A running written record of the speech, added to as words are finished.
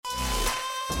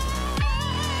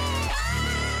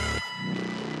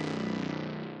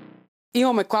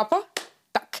Имаме клапа.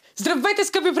 Так. Здравейте,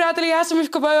 скъпи приятели! Аз съм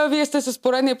Ивка Бeibe. Вие сте с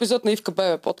поредния епизод на Ивка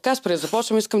Beibe подкаст. Преди да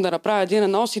започвам, искам да направя един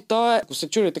анонс и то е, ако се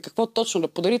чудите какво точно да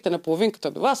подарите на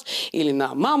половинката до вас или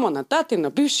на мама, на тати, на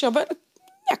бившия,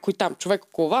 някой там човек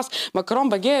около вас. Макарон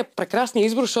БГ е прекрасният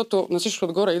избор, защото на всичко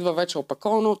отгоре идва вече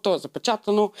опаковано, то е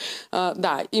запечатано.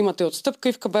 Да, имате отстъпка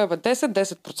Ивка Beibe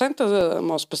 10%, за да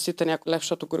може да спасите някой лев,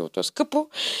 защото горивото е скъпо.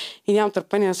 И нямам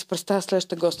търпение да се представя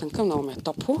следващата гостенка. Много ми е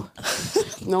топло.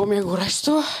 Много ми е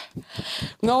горещо.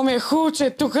 Много ми е хубаво, че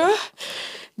е тук.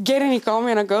 Гери-Никол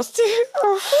ми е на гости.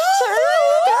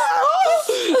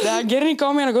 Да,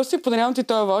 Гери-Никол ми е на гости. Подарявам ти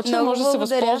този ваучер. Може да се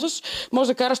възползваш. Може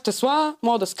да караш Тесла,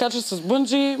 може да скачаш с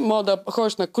бънджи, може да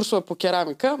ходиш на курсове по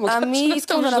керамика.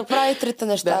 Искам да направя трите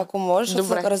неща, ако можеш,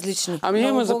 защото са различни.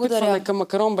 Имаме запитване към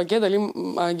Макарон БГ, дали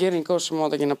Гери-Никол ще може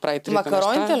да ги направи трите неща.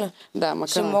 Макароните ли? Да, макарон.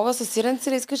 Ще мога с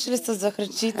сиренци ли искаш или с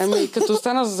захарчица? Като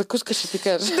остана за закуска ще ти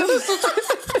кажа.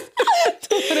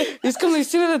 Искам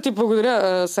наистина да ти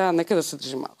благодаря. Сега нека да се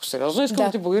държи малко сериозно. Искам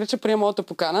да ти благодаря, че приема моята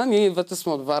покана. Ние идвате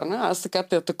сме от Варна. Аз така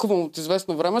те атакувам от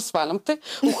известно време, свалям те,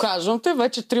 ухажвам те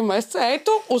вече 3 месеца.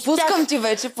 Ето, успях. Пускам ти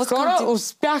вече, Хора,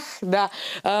 успях, да.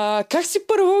 Как си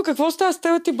първо? Какво става с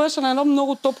теб? Ти беше на едно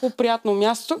много топло, приятно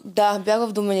място. Да, бях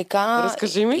в Доминикана.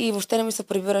 Разкажи ми. И въобще не ми се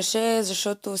прибираше,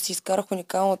 защото си изкарах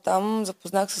уникално там.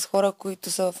 Запознах с хора,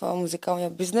 които са в музикалния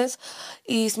бизнес.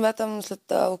 И смятам след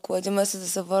около един месец да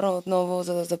се върна отново,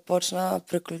 за да започна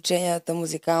приключенията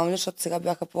музикални, защото сега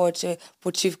бяха повече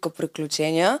почивка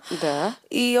приключения. Да.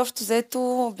 И общо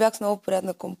взето бях с много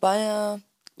приятна компания.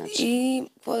 И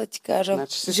какво да ти кажа?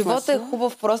 Живота е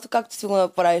хубав, просто както си го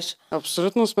направиш.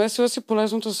 Абсолютно, смесила си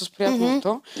полезното с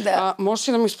приятното. Да. Можеш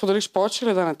ли да ми споделиш повече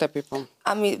или да не те пипам?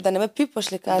 Да не ме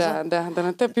пипаш ли, кажа? Да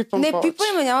не те пипам не, повече. Не,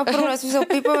 пипай ме, няма проблем. Смисъл,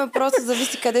 пипаме, просто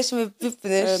зависи къде ще ме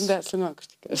пипнеш. Да, след малко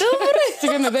ще кажа. Добре.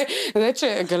 Сега не,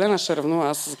 че Галена ще ревнува.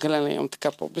 Аз с Галена имам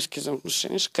така по-близки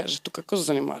взаимоотношения. Ще каже, тук какво се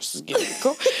занимаваш с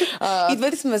Гери-Никол?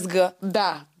 Идвайте сме с Г.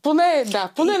 Да.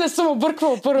 Поне не съм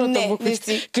обърквала първата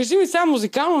буквичка. Кажи ми сега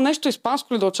музикално нещо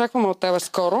испанско ли да очакваме от тебе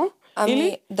скоро?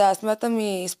 Или? Да, смятам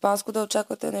и испанско да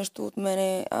очаквате нещо от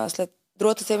мене. След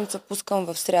другата седмица пускам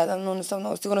в сряда, но не съм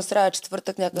много сигурна. Сряда,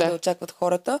 четвъртък някъде да очакват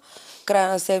хората. Края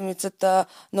на седмицата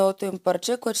новото им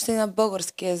парче, което ще е на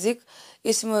български язик.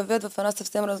 И ще ме явят в една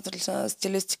съвсем различна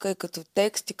стилистика и като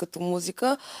текст, и като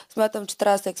музика. Смятам, че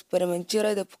трябва да се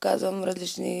експериментира и да показвам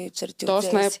различни черти от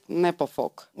себе си. Не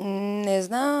по-фолк. Не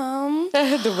знам.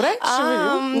 Добре, ще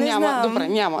видим. Добре,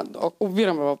 няма.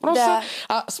 Обираме въпроса.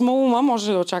 Да. С Малума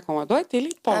може да очакваме дует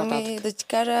или по-нататък? Да ти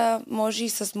кажа, може и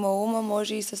с Малума,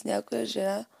 може и с някоя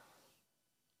жена.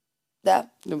 Да.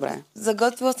 Добре.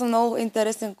 Заготвила съм много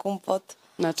интересен компот.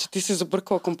 Значи ти си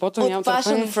забъркала компота, нямам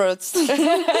търпение. От passion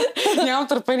fruits. Нямам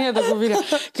търпение да го видя.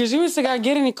 Кажи ми сега,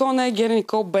 Гери-Никол не е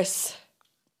Гери-Никол без?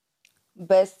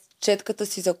 Без четката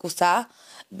си за коса,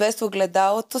 без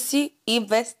огледалото си и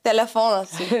без телефона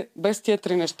си. Без тия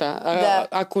три неща.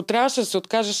 Ако трябваше да се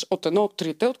откажеш от едно от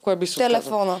трите, от кое би се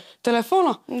отказал?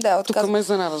 Телефона? Да, отказвам. Тук ме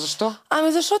занада. Защо?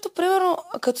 Защото, примерно,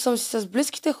 като съм си с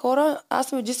близките хора, аз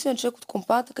съм единственият човек от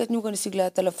компанията, където никога не си гледа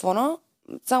телефона.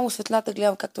 Само светлята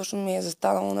гледам как точно ми е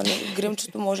застанало, нали,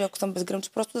 гримчето, може ако съм без гримче,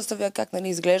 просто да се видя как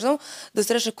изглеждам, да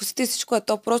среща косите и всичко е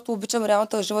то. Просто обичам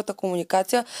реалната живата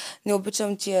комуникация, не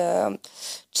обичам тия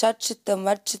чатчета,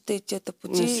 матчета и тия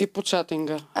тъпоти. Не си по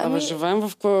чатинга. Живеем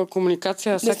в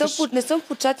комуникация. Не съм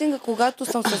по чатинга, когато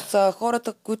съм с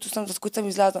хората, с които съм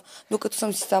излязла. Докато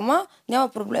съм си сама, няма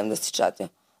проблем да си чатя.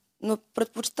 Но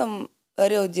предпочитам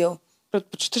real deal.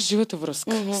 Предпочиташ живата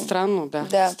връзка. Странно,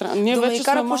 да. Странно.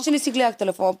 Доминикана почти не си гледах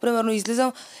телефона. Примерно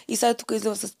излизам и сега тук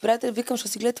излизам с приятели, викам, ще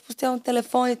си гледате постоянно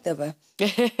телефоните, бе.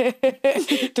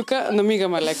 Тук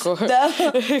намигаме леко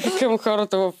към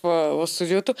хората в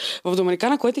студиото. В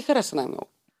Доминикана, кое ти хареса най-много?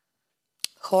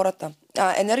 Хората.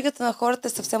 Енергията на хората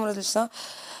е съвсем различна.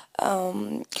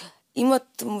 Имат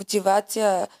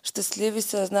мотивация, щастливи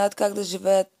са, знаят как да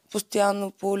живеят,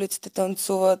 постоянно по улиците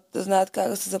танцуват, знаят как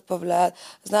да се забавляват,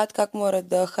 знаят как му е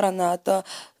реда, храната,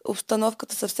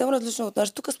 обстановката съвсем различна от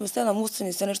нас. Тук сме все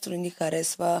намусени, все нещо не ни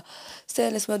харесва,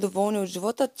 все не сме доволни от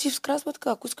живота. Ти в крайна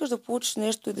сметка, ако искаш да получиш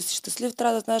нещо и да си щастлив,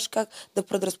 трябва да знаеш как да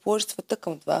предразположиш света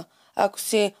към това. Ако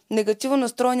си негативно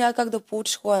настроен, няма как да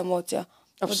получиш хубава емоция.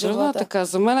 Абсолютно така.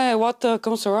 За мен е what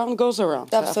comes around, goes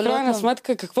around. В крайна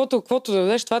сметка, каквото да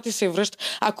дадеш, това ти се връща.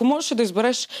 Ако можеш да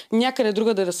избереш някъде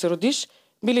друга да се родиш,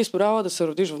 би ли избрала да се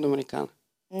родиш в Доминикана?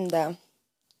 Да.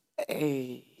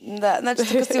 Да,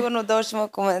 значи тук сигурно дължи има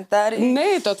коментари.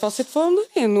 Не, това си твое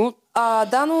мнение, но...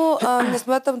 но не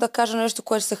смятам да кажа нещо,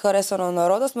 което се хареса на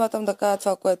народа. Смятам да кажа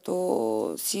това,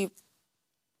 което си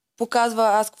показва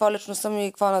аз каква лично съм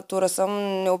и каква натура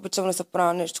съм. Не обичам да се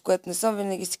правя нещо, което не съм.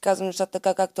 Винаги си казвам нещата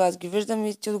така, както аз ги виждам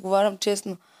и ти отговарям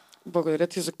честно. Благодаря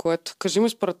ти за което. Кажи ми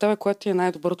според тебе, което ти е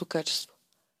най-доброто качество?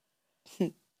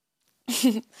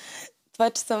 Това,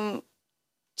 че съм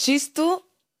чисто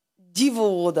диво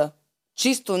луда.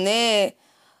 Чисто, не е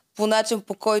по начин,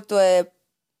 по който е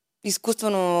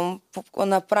изкуствено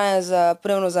направен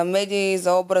примерно за медии,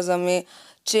 за образа ми,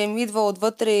 че ми идва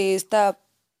отвътре и става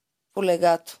по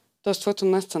легато. Тоест твоето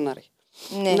не е сценарий.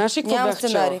 Не, нямам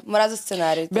сценарий. Мразя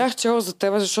сценариите. Бях чела за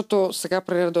тебе, защото сега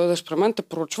преди да дойдеш при мен, те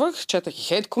проучвах, четах и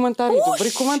хейт коментари, и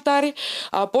добри коментари.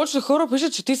 Повечето хора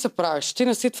пишат, че ти се правиш. Ти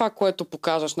не си това, което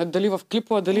показваш. Не дали в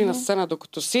клипа, дали на сцена,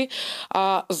 докато си.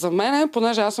 За мен,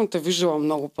 понеже аз съм те виждала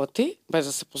много пъти, без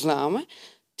да се познаваме,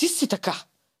 ти си така.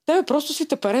 Тебе просто си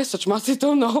те пере с чмаците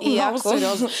много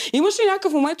сериозно. Имаш ли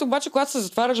някакъв момент обаче, когато се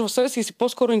затваряш в себе си и си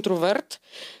по-скоро интроверт,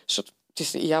 защото ти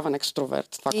си явен екстроверт,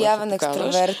 това, което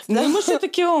показваш. Но имаш ли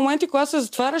такива моменти, когато се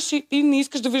затваряш и не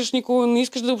искаш да виждаш никого, не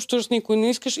искаш да общуваш с никого, не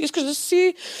искаш да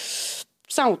си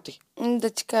само ти? Да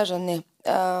ти кажа, не.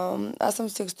 Аз съм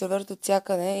си екстроверт от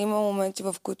всякъде. Има моменти,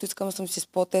 в които искам да съм си с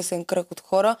по-тесен кръг от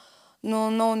хора,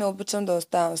 но много не обичам да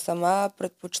оставам сама.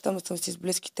 Предпочитам да съм си с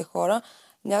близките хора.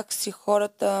 Някакси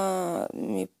хората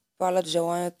ми палят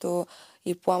желанието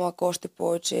и пламък още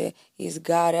повече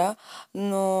изгаря,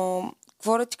 но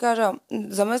какво да ти кажа,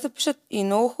 за мен се пишат и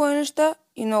много хубави неща,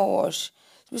 и много лоши.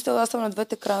 В смисъл, аз съм на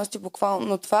двете крайности буквално,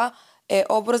 но това е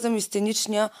образа ми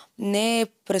сценичния, не е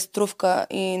преструвка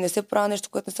и не се правя нещо,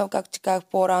 което не съм, както ти казах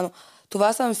по-рано.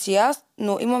 Това съм си аз,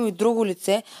 но имам и друго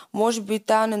лице. Може би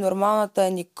тая ненормалната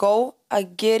е Никол, а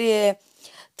Гери е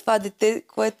това дете,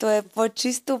 което е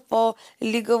по-чисто,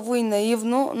 по-лигаво и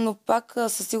наивно, но пак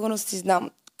със сигурност си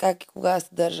знам как и кога се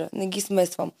държа. Не ги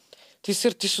смесвам. Ти си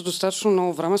артист достатъчно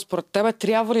много време. Според тебе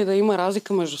трябва ли да има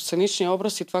разлика между сценичния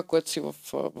образ и това, което си в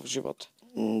живота?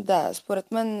 Да,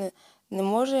 според мен не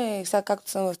може, сега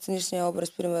както съм в сценичния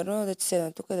образ, примерно, да ти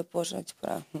седна тук и да почна да ти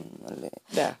правя.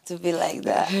 Да. To be like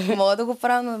that. Мога да го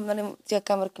правя, но нали, тия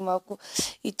камерки малко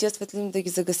и тия светлини да ги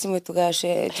загасим и тогава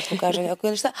ще ти покажа някои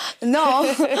неща. Но,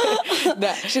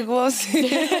 шегувам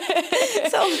си.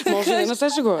 Може да не се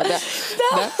шегува, да.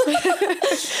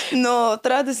 Но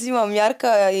трябва да си има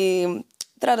мярка и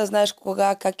трябва да знаеш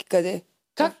кога, как и къде.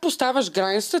 Как поставяш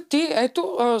границата? Ти,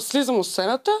 ето, слизам от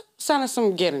сцената, сега не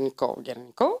съм Гери-Никол,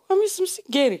 ами съм си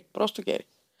Гери, просто Гери.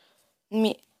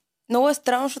 Много е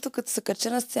странно, защото като се кача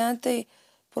на сцената и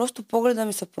просто погледа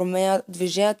ми се променя,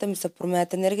 движенията ми се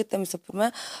променят, енергията ми се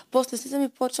променя. После слизам и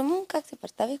почвам, как се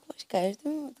представи, какво ще кажеш?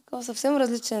 Такова съвсем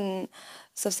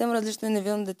различно и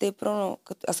невинно дете и пръвно.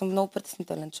 Аз съм много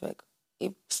притеснителен човек.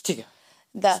 Стига.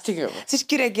 Да,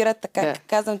 всички реагират така. Да.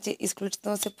 Казвам ти,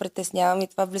 изключително се притеснявам и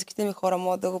това близките ми хора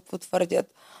могат да го потвърдят.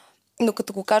 Но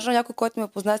като го кажа на някой, който ме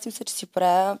познава, си мисля, че си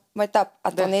правя майтап.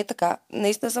 То не е така.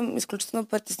 Наистина съм изключително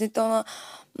притеснителна,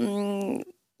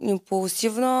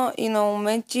 импулсивна и на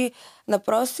моменти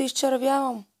направо се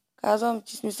изчервявам. Казвам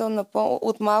ти, смисъл,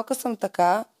 от малка съм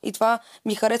така и това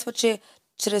ми харесва, че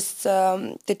чрез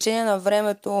течение на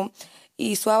времето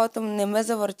и славата не ме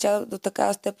завъртя до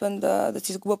такава степен да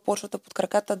си изгуба почвата под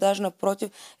краката, даже напротив,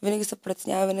 винаги се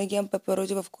преценява, винаги имам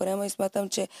пеперуди в корема и смятам,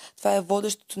 че това е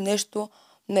водещото нещо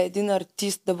на един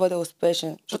артист да бъде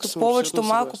успешен. Защото повечето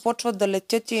малко почват да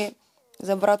летят и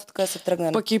забравят откъде са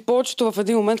тръгнали. Пък и повечето в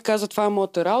един момент казват, това е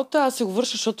моята работа, аз си го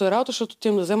върша, защото е работа, защото ти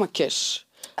им да взема кеш.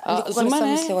 Никога не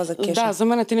съм мислила за кеш. Да, за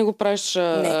мен ти не го правиш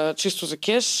чисто за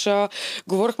кеш.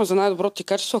 Говорихме за най-доброто ти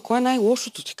качество. А кое е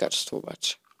най-лошото ти качество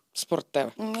обаче? Според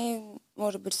тебе?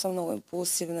 Може би, че съм много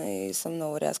импулсивна и съм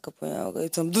много рязка понякога. И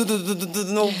съм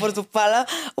много бързо паля,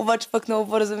 обаче пък много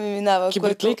бързо ми минава.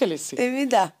 Кибритлика ли си?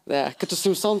 Да. Да, като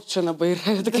Симпсонче на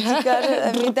Бейре. Да ти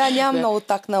кажа, нямам много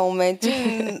так на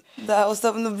моменти. Да,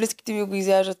 особено близките ми го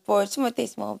изяждат повече, но те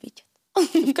си ме обичат.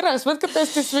 В крайна сметка те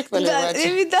сте свикнали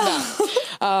вече.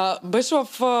 Беше в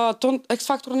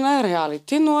X-Factor не е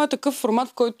реалити, но е такъв формат,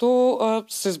 в който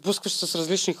се сблъскваш с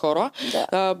различни хора.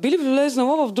 Би ли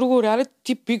влезнала в друго реалити,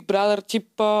 тип Big Brother,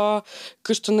 тип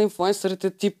къща на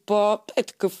инфлуенсърите, тип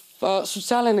такъв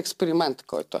социален експеримент,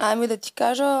 който е? Да ти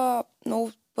кажа,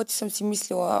 много пъти съм си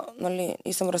мислила, нали,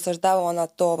 и съм разсъждавала на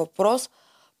този въпрос.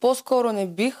 По-скоро не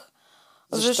бих.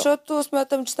 Защото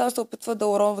смятам, че там се опитват да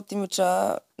уронват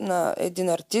имиджа на един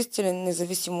артист, или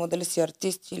независимо дали си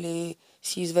артист или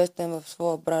си известен в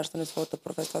своя бранш, на своята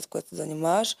професия, с която се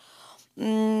занимаваш.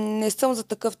 Не съм за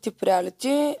такъв тип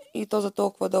реалити и то за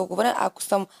толкова дълго време. Ако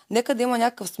съм, нека да има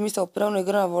някакъв смисъл, примерно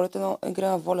игра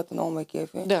на волята много ме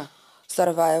кефи. Да.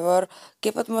 Survivor.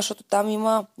 Кепът ме, защото там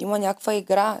има някаква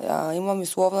игра, има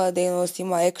мисловна дейност,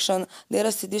 има екшън. Не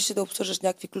да седиш и да обсъждаш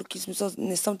някакви клюки. В смисъл,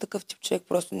 не съм такъв тип човек,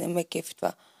 просто не ме кефи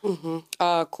това.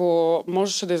 А ако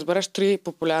можеш да избереш 3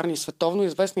 популярни, световно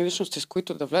известни личности, с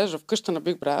които да влезеш в къща на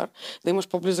Big Brother, да имаш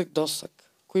по-близък досък,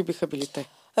 кои биха били те?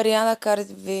 Риана,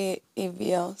 Карди Би и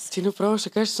Бейонс. Ти направо ще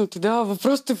кажеш, че съм ти дала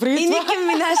въпросите преди това. И Ники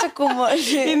Минаж, ако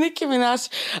може. И Ники Минаж.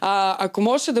 Ако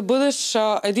можеш да бъдеш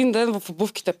един ден в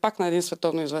обувките пак на един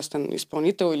световно известен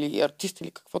изпълнител или артист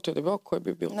или каквото и да било, кой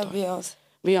би бил на той? Бейонс.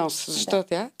 Бейонс. Защо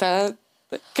тя? Тя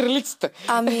кралицата.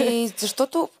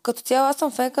 Защото като цяло аз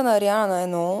съм фенка на Риана на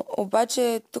едно,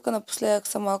 обаче тук напоследък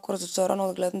съм малко разочарована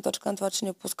от гледна точка на това, че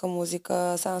не пуска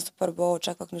музика. Сега на Супербол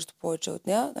очаквах нещо повече от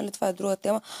нея. Нали, това е друга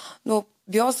тема. Но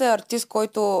Бейонс е артист,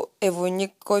 който е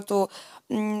войник, който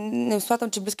не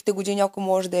смятам, че близките години някой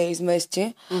може да я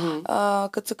измести.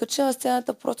 Като се качи на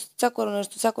сцената, просто всяко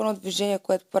нещо, всяко едно движение,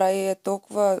 което прави е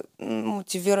толкова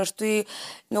мотивиращо и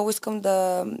много искам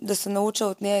да се науча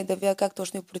от нея и да видя как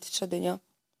точно и протича деня.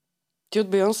 Ти от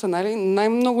Бейонса, нали?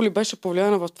 Най-много ли беше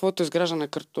повлияна в твоето изграждане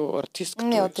като артист?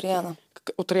 Не, от Риана.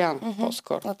 От Риана,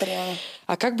 по-скоро. От Риана.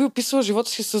 А как би описала живота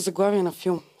си с заглавие на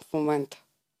филм в момента?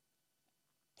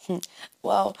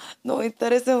 Вау, много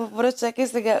интересен въпрос. Чакай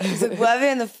сега.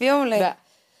 Заглавие на филм ли? Да.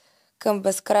 Към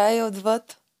безкрая и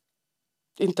отвъд.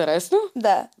 Интересно?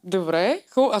 Да. Добре.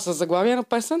 Хубаво. А с заглавие на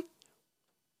песен?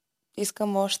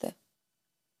 Искам още.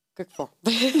 Какво?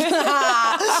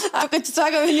 Тук ти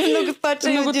слагаме един много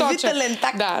точен и удивителен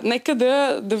так. Да, нека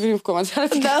да видим в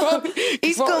коментарите.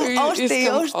 Искам още и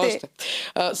още.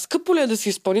 Скъпо ли е да си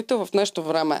изпълнител в нещо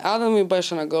време? Ада ми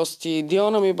беше на гости,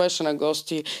 Диона ми беше на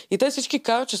гости и те всички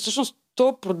казват, че всъщност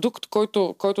този продукт,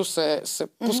 който се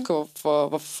пуска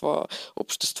в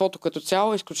обществото като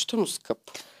цяло, е изключително скъп.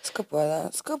 Скъпо е, да.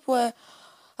 Скъпо е.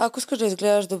 Ако искаш да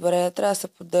изгледаш добре, трябва да се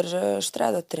поддържаш,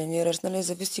 трябва да тренираш, нали,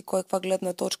 зависи кой каква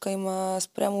гледна точка има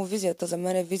спрямо визията. За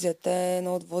мен визията е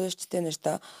едно от водещите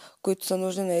неща, които са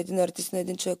нужни на един артист, на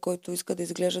един човек, който иска да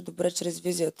изглежда добре чрез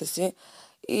визията си.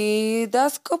 И да,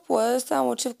 скъпо е,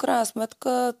 само че в крайна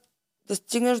сметка да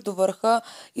стигнеш до върха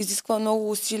изисква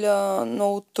много усилия,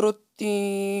 много труд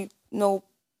и много...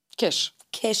 Кеш.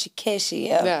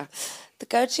 Кеши. Да.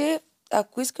 Така че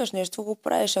ако искаш нещо, го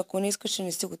правиш. Ако не искаш и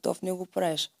не си готов, не го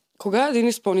правиш. Кога един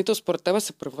изпълнител според тебе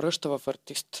се превръща в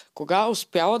артист? Кога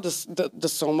успява да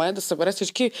се умее да събере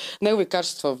всички негови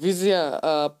качества? Визия,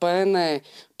 пеене,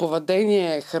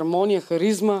 поведение, хармония,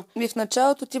 харизма? В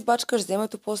началото ти бачкаш за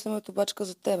името, после името бачка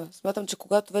за тебе. Смятам, че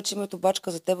когато вече името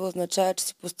бачка за тебе, означава, че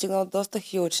си постигнал доста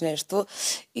хилч нещо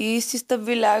и си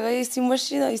стабиляга, и си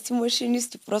машина, и си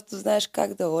машинист. Ти просто знаеш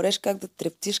как да ореш, как да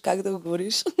трептиш, как да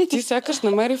гориш. Ти сякаш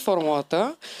намери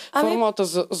формулата. Формулата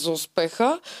за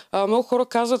успеха. Много хора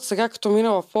казват сега, като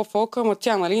мина в по-фолка, ама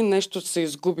тя, нали, нещо се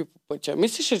изгуби по пътя.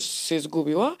 Мислиш, че си се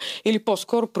изгубила или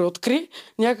по-скоро преоткри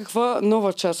някаква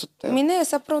нова част от теб? Не,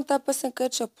 сега първо тази песен,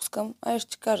 където ще я пускам. Ще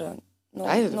ти кажа.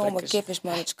 Много ме кефиш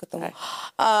маничката му.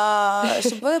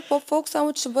 Ще бъде поп-фолк,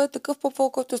 само че ще бъде такъв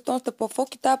поп-фолк, който е стойността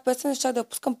поп-фолк и тази песен ще да я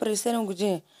пускам преди 7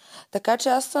 години. Така че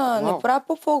аз не правя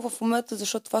поп-фолк в момента,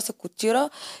 защото това се котира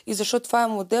и защото това е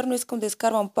модерно. Искам да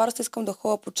изкарвам парса, искам да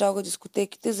ходя по чалга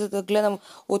дискотеките, за да гледам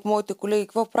от моите колеги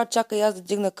какво правят. Чакай аз да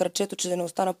дигна крачето, че да не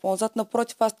остана по-назад.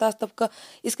 Напротив, аз тази стъпка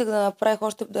исках да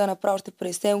направя още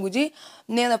преди 7 години.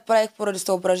 Не я направих поради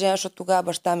съображение, защото тогава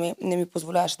баща ми не ми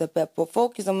позволяваше да пея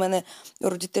поп-фолк и за мен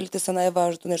родителите са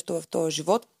най-важното нещо в този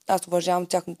живот. Аз уважавам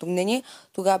тяхното мнение.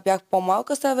 Тогава бях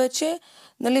по-малка, сега вече,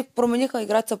 нали, промениха,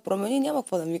 играта се промени, няма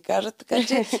какво да ми кажат. Така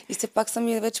че и все пак съм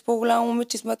и вече по-голямо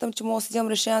момиче, смятам, че мога да си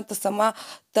вземам решенията сама.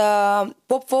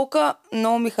 Поп-фолка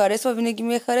много ми харесва, винаги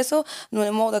ми е харесал, но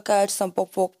не мога да кажа, че съм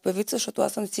поп-фолк певица, защото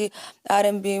аз съм си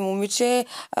R&B момиче,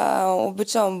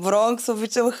 обичам Бронкс,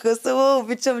 обичам Хъсъл,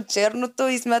 обичам черното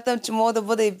и смятам, че мога да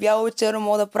бъда и бяло, и черно,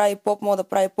 мога да правя и поп, мога да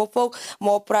правя и поп-фолк,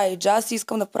 мога да правя и джаз и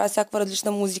искам да правя всякаква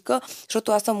различна музика,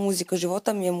 защото аз съм музика,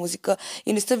 живота ми е музика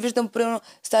и не се виждам, примерно,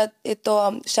 сега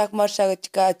шах-маш, ще ти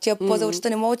кажа, тия пъзълчета,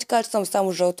 не мога да ти кажа, че съм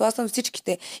само жълто, аз съм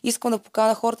всичките. Искам да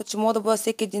покана хората, че мога да бъда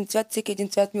всеки един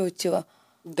цвят ми отива.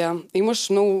 Да, имаш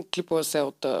много клипове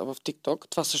в TikTok,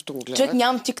 това също го гледах. Човек,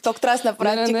 нямам TikTok, трябва да си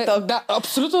направя TikTok. Да,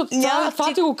 абсолютно,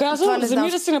 това ти го казвам,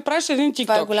 замира да си направиш един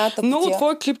TikTok. Много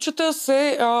твои клипчета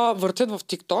се въртят в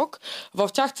TikTok, в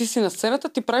тях ти си на сцената,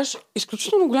 ти правиш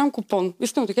изключително голям купон.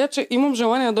 Искам да кажа, че имам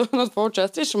желание да дойда на твое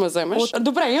участие, ще ме вземеш.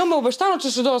 Добре, имаме обещано,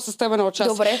 че ще дойда с тебе на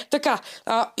участие. Добре. Така,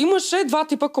 имаше два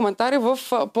типа коментари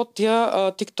под тия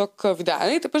TikTok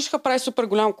видеа. Те пишеха, прави супер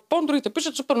голям купон, другите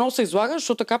пишат, супер много се излага,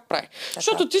 защото така прави.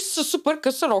 Защото ти си супер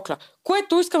къса рокля.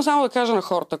 Което искам само да кажа на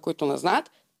хората, които не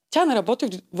знаят, Тя не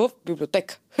работи в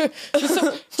библиотека.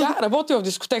 Тя работи в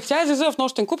дискотека. Тя излиза в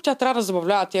нощен клуб, тя трябва да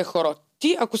забавлява тия хора.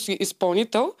 Ти, ако си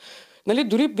изпълнител, нали,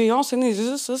 дори Бейонсе не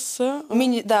излиза с...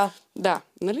 Да,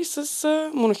 нали, с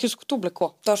монахиското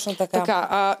облекло. Точно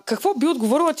така. Какво би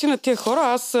отговорила ти на тия хора?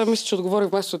 Аз мисля, че отговорих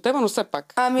вместо тебе, но все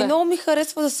пак. Много ми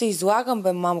харесва да се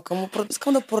излагам, мамка.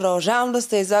 Искам да продължавам да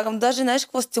се излагам. Даже, знаеш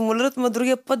какво, стимулират ме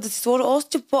другия път да си сложа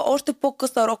още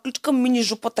по-късна рокличка, мини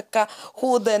жупа така,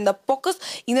 хубаво да е на показ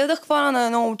и не да хвана на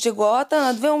едно момче главата, а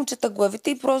на две момчета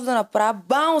главите и просто да направя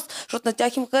баунс, защото на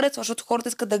тях им харесва, защото хората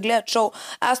искат да гледат шоу.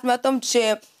 Аз мятам,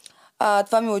 че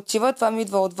това ми отива, това ми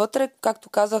идва отвътре. Както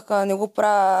казах, не го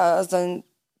правя за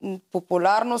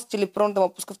популярност или просто да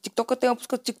ме пуска в тиктока. Те ме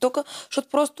пускат в тиктока, защото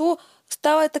просто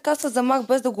става така с замах,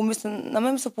 без да го мисля. На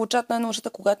мен се получават най-много нещата,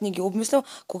 когато не ги обмисля,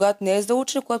 когато не е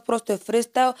заучено, когато просто е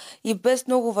фристайл и без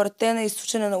много въртене и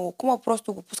сучене на лукума,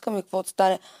 просто го пускам и каквото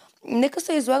стане. Нека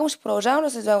се излагам, ще продължавам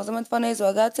да се излагам. За мен това не е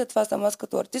излагация, това съм аз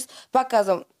като артист. Пак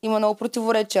казвам, има много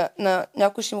противоречия. На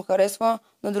някой ще им харесва,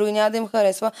 на други няма да им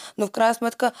харесва, но в крайна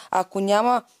сметка, ако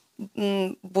няма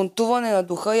бунтуване на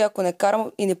духа и ако не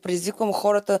карам и не предизвиквам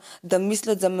хората да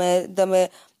мислят за мен, да ме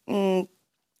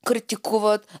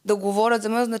критикуват, да говорят за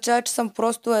мен, означава, че съм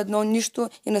просто едно нищо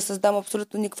и не създам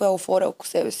абсолютно никаква еуфория около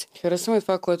себе си. Харесваме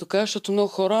това, което кажеш, защото много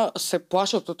хора се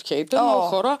плашат от хейта, много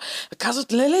хора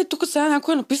казват, леле, тук сега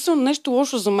някой е написал нещо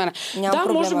лошо за мен.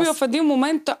 Може би в един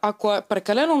момент, ако е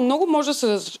прекалено много, може да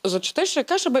се зачетеш, ще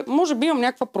кажеш, може би имам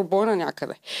някаква пробойна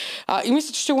някъде. И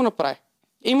мисля, че ще го направи.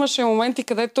 Имаше моменти,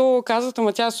 където казват,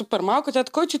 ама тя е супер малка, тя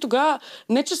такой, че тогава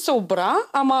не че се обра,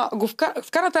 ама го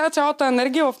вкара тази цялата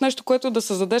енергия в нещо, което да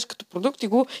създадеш като продукт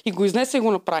и го изнесе и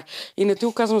го направи. И не ти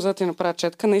го казвам, за да ти направя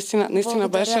четка. Наистина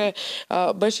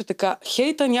беше така.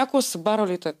 Хейта някога са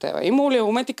барали тебе. Имало ли е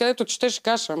моменти, където четеш и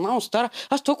кажеш, мамо стара,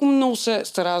 аз толкова много се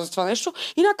старая за това нещо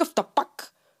и някакъв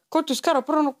тапак, който изкара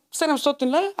примерно 700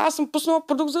 лева, аз съм пуснала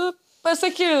продукт за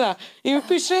 50 000 и ми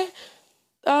пише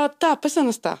песен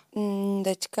не ста.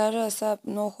 Да ти кажа, сега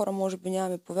много хора може би няма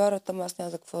ми повярват, ама аз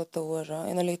няма за какво да те лъжа.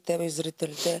 И нали тебе и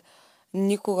зрителите.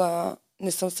 Никога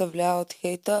не съм се влияла от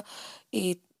хейта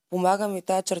и помага ми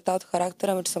тази черта от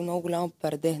характера ми, че съм много голям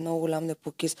перде, много голям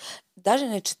непокис. Даже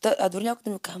не чета, а дори някой да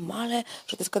ми каже, мале,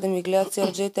 защото иска да ми гледат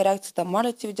CRJ-те реакцията,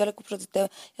 мале, ти видя ли какво пишат за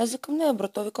теб? И аз викам, не,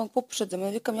 брато, викам, какво пишат за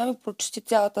мен? Викам, я ми прочети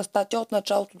цялата статия от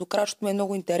началото до края, защото ми е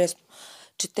много интересно.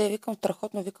 Чете, викам,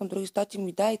 страхотно, викам други статии,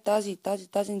 ми дай тази,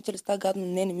 не ти ли става гадно?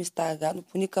 Не ми става гадно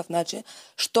по никакъв начин.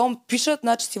 Щом пишат,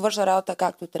 значи си върша работа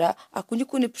както трябва. Ако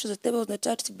никой не пише за теб,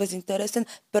 означава, че си безинтересен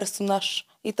персонаж.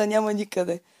 И та няма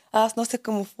никъде. Аз нося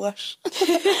камуфлаж.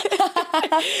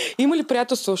 Има ли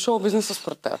приятелство в шоу-бизнеса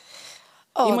според теб?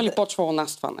 Има ли почва у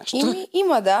нас това нещо?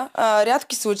 Има, да.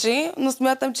 Рядки случаи, но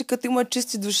смятам, че като има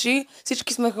чисти души,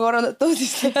 всички сме хора на този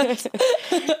свят.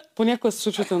 Понякога се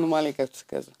случват аномалии, както се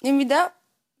казва. Да.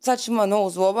 Сега, че има много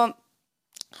злоба.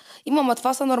 Има,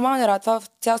 това са нормални работи.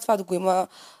 Цял свят го има.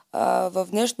 В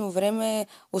днешно време,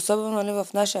 особено нали, в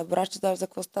нашия брат, даже за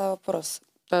какво става въпрос.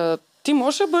 Ти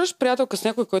можеш да бъдеш приятелка с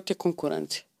някой, който ти е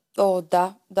конкуренция?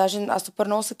 Да. Даже аз супер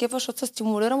много се кефа, защото се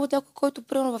стимулирам от някой, който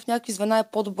примерно в някакви звена е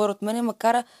по-добър от мен,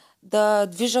 макар да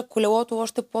движа колелото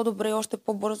още по-добре и още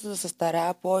по-бързо, да се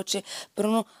старая повече.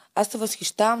 Примерно аз се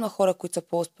възхищавам на хора, които са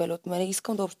по-успели от мен.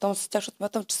 Искам да общувам с тях, защото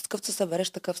смятам, че с какъв се събереш,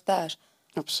 такъв ставаш.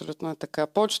 Абсолютно е така.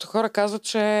 Повечето хора казват,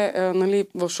 че нали,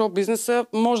 в шоу-бизнеса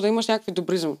може да имаш някакви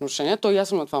добри взаимоотношения. То и аз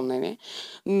съм на това мнение.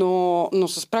 Но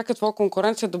с пряка твоя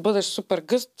конкуренция да бъдеш супер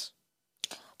гъст,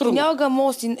 трудно.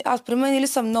 Понякога аз при мен или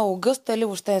съм много гъста, или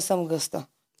въобще не съм гъста.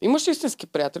 Имаш истински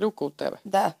приятели около тебе?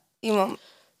 Да, имам.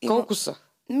 Колко са?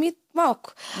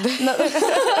 Малко.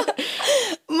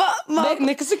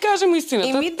 Нека се кажем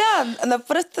истината. Да, на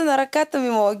пръста на ръката ми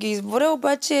мога ги изборя,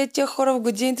 обаче тия хора в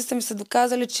годините са ми се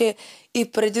доказали, че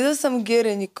и преди да съм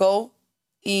Гери-Никол,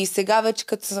 и сега вече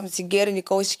като съм си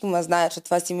Гери-Никол, всички ме знаят, че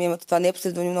това си ми името. Това не е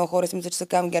псевдоним, много хора си мисля, че се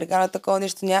казвам Гергана, такова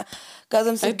нещо няма.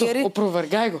 Казвам се Гери...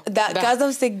 опровергай го. Да,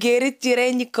 казвам се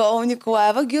Гери-Никол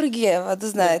Николаева Георгиева, да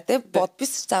знаете.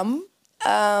 Подпис там.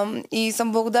 И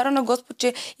съм благодарна на Господ,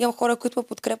 че имам хора, които ме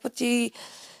подкрепят и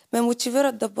ме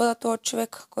мотивират да бъда този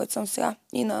човек, който съм сега.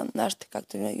 И на нашите,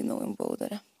 както винаги, много им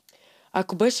благодаря.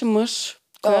 Ако беше мъж,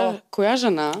 коя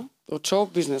жена от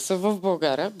шоу-бизнеса в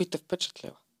България би те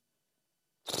впечатлила?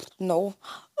 Много.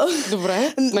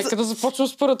 Добре, нека да започвам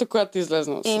с първата, която ти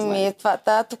излезна.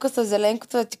 Тук с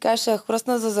зеленкото да ти кажа,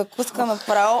 хръсна за закуска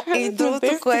направо. И другото,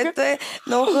 което е,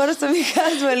 много хора са ми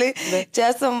казвали, че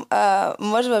аз съм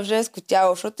мъж в женско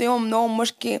тяло, защото имам много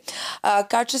мъжки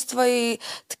качества и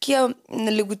такива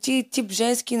леготи, тип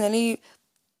женски, нали,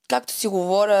 както си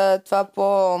говоря, това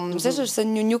сещаш се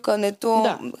нюнюкането.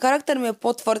 Да. Характер ми е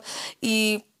по-твърд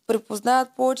и препознават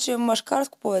повече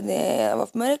мъжкарско поведение в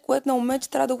мене, което на момент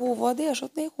трябва да го владея,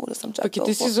 защото не е хубаво да съм чак Пък и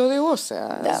ти си Зодия Лъв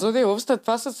сега. Да. Зодия Лъв,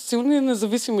 това са силни и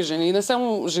независими жени. И не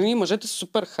само жени, мъжете са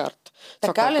супер хард.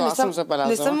 Така ли? Аз съм забелязала.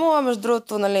 Не съм имала, между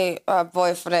другото, нали,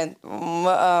 бойфренд.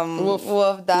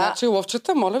 Лъв, да. Значи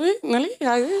лъвчета, моля ви, нали?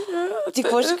 Айде. Ти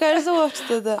какво ще кажеш за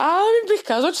лъвчета, да? Бих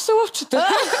казала, че са лъвчета.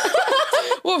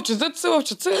 Лъвчетата са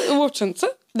лъвченца.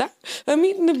 Да.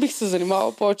 Не бих се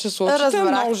занимавала повече с лъвчета.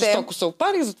 Много жестоко се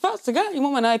опари. Затова сега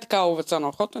имаме най-такава овеца на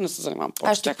охота. Не се занимавам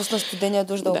повече. Аз ще пусна студения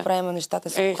душ да оправим нещата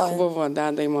си. Хубаво,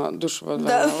 да има душ във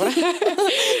време.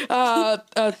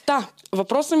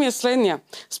 Въпросът ми е следния.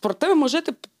 Според тебе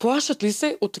мъжете плашат ли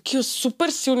се от такива супер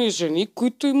силни жени,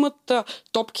 които имат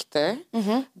топките,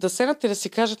 да седнат и да си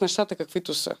кажат нещата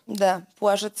каквито са? Да,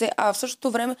 плашат се. А в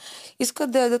същото време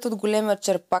искат да ядат от големия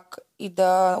черпак и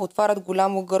да отварят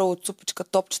голямо гърло от супичка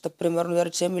топчета, примерно, да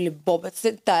речем, или бобец,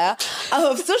 тая.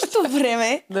 А в същото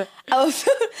време,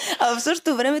 в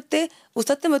същото време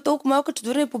устата им е толкова малка, че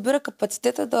дори не побира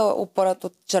капацитета да опърнат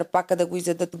от черпака, да го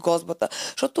изядат гозбата.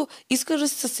 Защото искаш да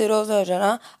си със сериозна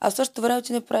жена, а в същото време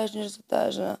ти не правиш нищо за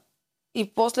тази жена. И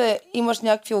после имаш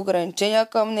някакви ограничения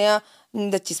към нея,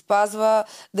 да ти спазва,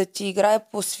 да ти играе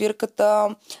по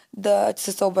свирката, да ти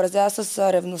се съобразява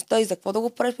с ревността и за какво да го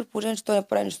правиш при положение, че той не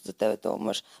прави нищо за тебе, този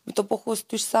мъж. То по-хубаво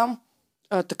стоиш сам.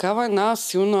 Такава една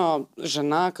силна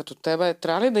жена като тебе,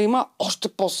 трябва ли да има още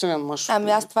по-силен мъж?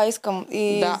 Аз това искам.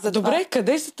 И да. Добре,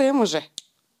 къде са тези мъже?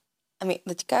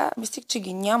 Да ти кажа, мислих, че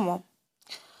ги няма.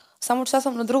 Само че аз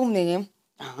съм на друго мнение.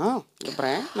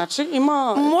 Добре. Значи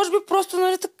има... Може би просто,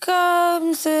 нали, така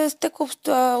ми се стекла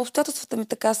обстоятелствата ми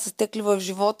така са стекли в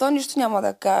живота. Нищо няма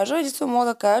да кажа. Единствено мога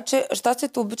да кажа, че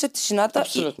щастието обича тишината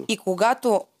и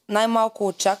когато най-малко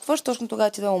очакваш, точно тогава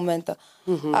ти да е момента.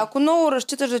 Ако много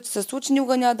разчиташ да ти се случи,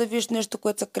 никога няма да видиш нещо,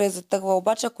 което се крие затъгва.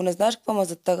 Обаче, ако не знаеш какво ме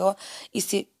затъгва и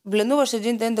си бленуваш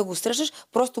един ден да го срещаш,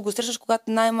 просто го срещаш, когато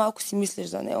най-малко си мислиш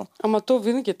за него. Ама то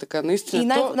винаги е така, наистина.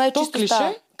 И най-чисто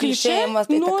клише,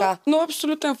 но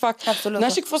абсолютен факт.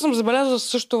 Знаеш ли какво съм забелязала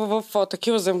също в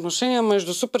такива взаимоотношения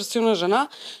между супер силна жена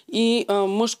и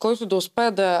мъж, който да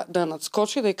успее да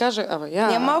надскочи, да й каже,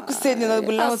 малко седни на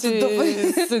голямото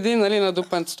дупенце. Седи, нали, на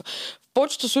дупенцето. В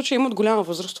повечето случаи имат голяма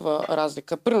възрастова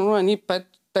разлика. Примерно едни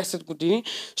 5-10 години,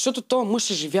 защото този мъж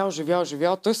е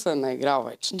живял, той се е наиграл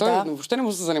вече. Той въобще не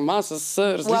му се занимава с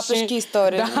различни... лапешки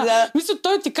истории. Да. Мисля,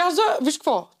 той ти казва, виж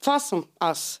какво, това съм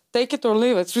аз. Take it or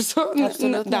leave it.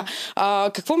 Абсолютно. Да.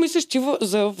 Какво мислиш ти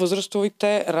за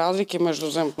възрастовите разлики между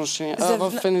взаимоотношения?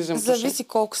 Зависи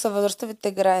колко са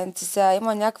възрастовите граници. Сега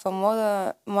има някаква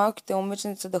мода малките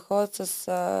момиченца да ходят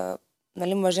с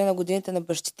мъже на годините на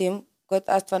бащите им, което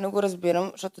аз това не го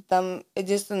разбирам, защото там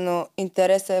единствено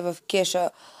интересът е в кеша.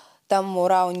 Там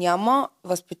морал няма,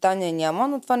 възпитание няма,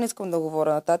 но това не искам да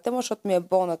говоря на тази тема, защото ми е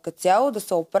болна като цяло, да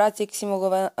се оправят, всеки си има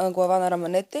глава на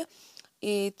раменете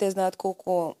и те знаят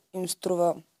колко им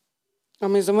струва.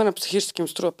 И за мен психически им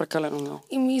струва прекалено много.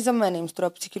 И за мен им струва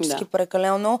психически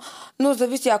прекалено много, но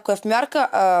зависи, ако е в мярка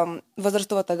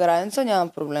възрастовата граница, нямам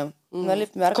проблем. Нали,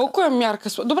 в мярка... Колко е мярка?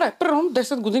 Добре, примерно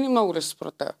 10 години много ли са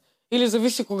според теб? Или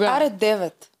зависи кога?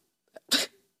 9.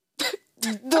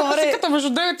 Добре. Като между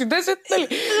 9 и 10, нали?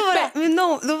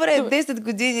 Добре, 10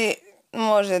 години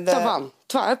може да... Таван.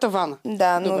 Това е тавана.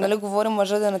 Да, но нали говорим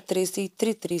мъжа да е на 33,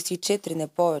 34, не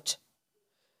повече.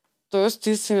 Тоест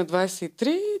ти си на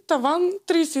 23, таван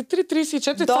 33,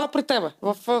 34, това при тебе,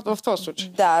 в този случай.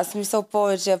 Да, смисъл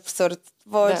повече абсурд.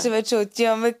 Повече вече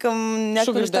отиваме към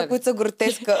някакви неща, които са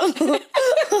гротеска.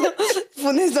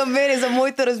 Поне за мен, за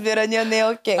моите разбирания не е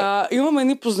окей. Имаме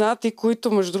едни познати,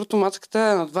 които, между другото, мацката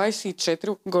е на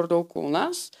 24, гордо около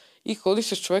нас, и ходи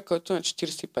с човек, който е на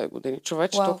 45 години.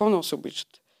 Човече толкова много се обичат.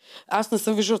 Аз не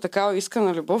съм виждала такава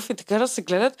искана любов и така да се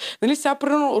гледат. Нали, сега,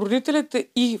 примерно, родителите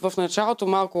и в началото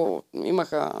малко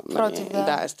имаха... Против,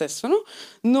 да, естествено.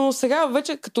 Но сега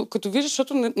вече, като виждаш,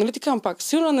 защото, нали ти казвам пак,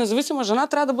 силна независима жена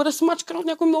трябва да бъде смачкана от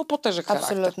някой много по-тежък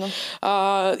характер. Абсолютно.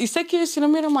 И всеки си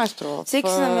намира майстора. Всеки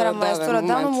си намира майстора,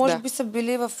 но може би са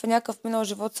били в някакъв минал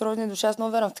живот с родни душа. Аз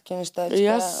много вярвам в такива неща. И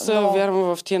аз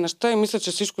вярвам в тия неща и мисля,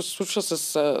 че всичко се случва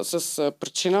с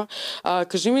причина.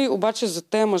 Кажи ми обаче за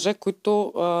тези мъже,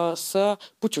 които са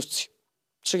пучовци.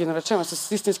 Ще ги наречем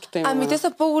с истинските имена. Те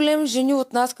са по-големи жени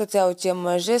от нас, като цяло тия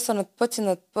мъже, са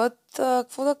над път.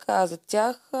 Какво да кажа за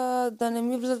тях? Да не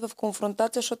ми влизат в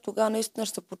конфронтация, защото тогава наистина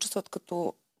ще се почувстват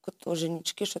като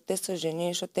женички, защото те са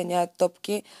жени, защото те нямат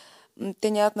топки,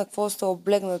 те нямат на какво да се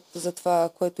облегнат за това,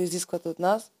 което изискват от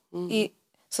нас. И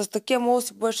С такива мога да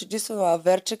си бъдеш единствено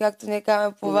аверче, както ние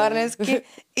казваме по варненски,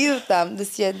 и до там да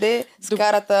си яде с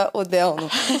карата отделно.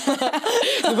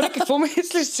 Добре, какво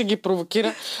мислиш, че ги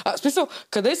провокира? В смисъл,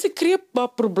 къде се крие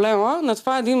проблема на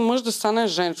това един мъж да стане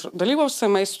женчо? Дали в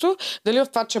семейството, дали в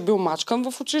това, че е бил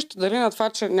мачкан в училище, дали на това,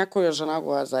 че някоя жена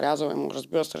го е зарязала и му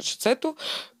разбила с ръчицето?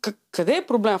 Къде е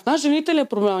проблема? В нас жените ли е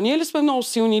проблема? Ние ли сме много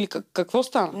силни или какво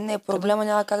стана? Не, проблема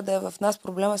няма как да е в нас.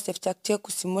 Проблема си е в тях. Ти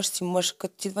ако си мъж, си мъж.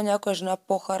 Като ти идва някоя жена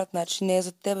по-харат, значи не е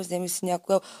за тебе. Вземи си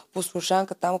някоя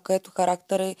послушанка там, където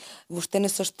характера въобще не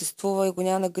съществува и го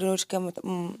няма на гриночки,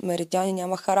 меридиани,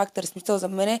 няма характер. Смисъл за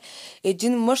мен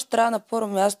един мъж трябва на първо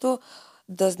място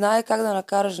да знае как да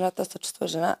накара жената да се чувства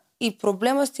жена. И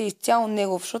проблема си е изцяло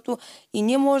негов, защото и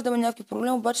ние може да имаме някакви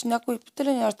проблеми, обаче някои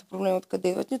питали нашите проблеми откъде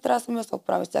идват. Ние трябва да сами да се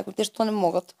оправим с тях. Те що не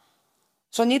могат?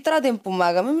 Защото ние трябва да им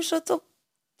помагаме, защото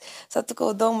сега тук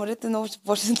отдолу мъжете много ще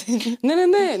почнете.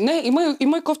 Не,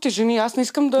 има и кофти жени. Аз не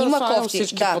искам да слагам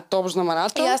всички под топ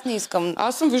знамената. И аз не искам.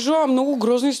 Аз съм виждала много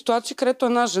грозни ситуации, където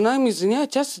една жена ми извинява,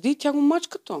 тя седи и тя го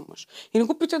мачка този мъж. И не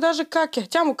го пита даже как е.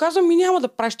 Тя му казва, ми няма да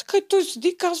правиш така, и той седи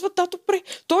и казва, да, добре.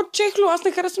 Той чехлю, аз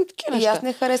не харесвам такива неща. И аз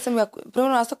не харесвам.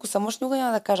 Примерно аз ако съм мъж, никога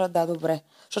няма да кажа да, добре.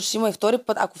 Защото ще има и втори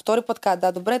път. Ако втори път казва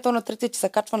да, добре, то на третия ти се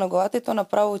качва на главата и то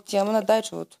направо отиваме на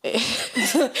дайчевото.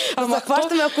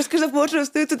 Захващаме, ако искаш да получиш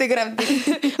стоито да играем.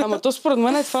 Ама то според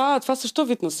мен е това също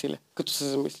вид насилие, като се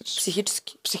замислиш.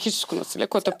 Психическо насилие,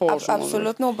 което е по-лошо.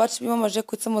 Абсолютно, обаче има мъже,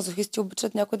 които са мазохисти,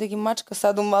 обичат някой да ги мачка.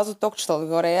 Садо мазо токчета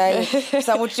отгоре.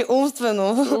 Само че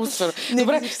умствено.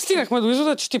 Добре, стигнахме до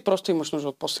извода, че ти просто имаш нужда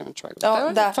от по-силен човек.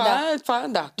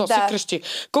 То се крещи.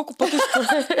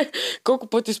 Колко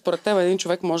пъти според теб един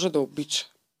човек може да обича?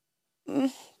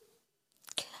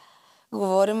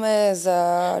 Говориме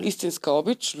за... Истинска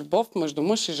обич, любов между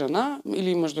мъж и жена,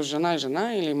 или между жена и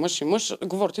жена, или мъж и мъж.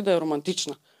 Говори ти да е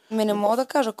романтична. Не мога да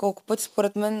кажа колко пъти,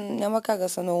 според мен няма как да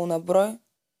са много на брой,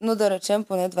 но да речем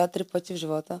поне 2-3 пъти в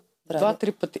живота.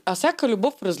 2-3 пъти. А всяка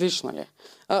любов различна ли е?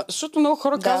 Защото много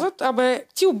хора казват,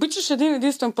 ти обичаш един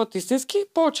единствен път истински,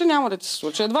 повече няма да ти се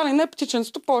случи. Едва ли не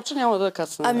птиченцето, повече няма да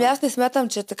кацне. Ами аз не смятам,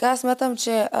 че така. Смятам,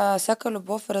 че всяка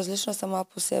любов е различна сама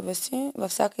по себе си.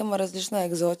 Във всяка има различна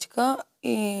екзотика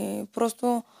и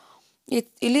просто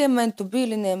или е meant to be,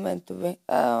 или не е meant to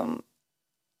be.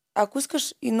 Ако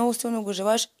искаш и много силно го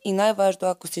желаеш, и най-важно,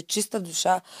 ако си чиста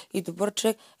душа и добър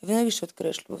човек, винаги ще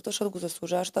откриеш любовта, защото го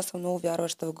заслужаваш. Аз съм много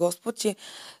вярваща в Господ и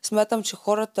смятам, че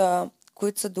хората,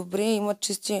 които са добри, имат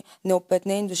чисти,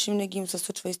 неопетнени души, винаги им се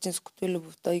случва истинското и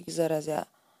любовта и ги заразява.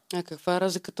 А каква е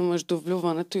разликата между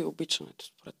влюбването и обичането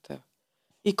според теб?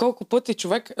 И колко пъти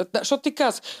човек... защото ти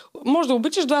каза, може да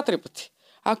обичаш 2-3 пъти.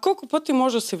 А колко пъти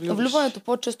може да се влюбиш? Влюбването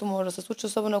по-често може да се случи,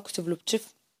 особено ако си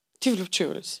влюбчив. Ти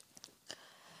влюбчива ли си?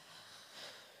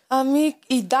 Ами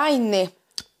и да, и не.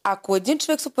 Ако един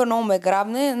човек супер много ме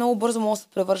грабне, много бързо мога да се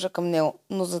превържа към него.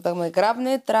 Но за да ме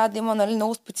грабне, трябва да има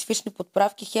много специфични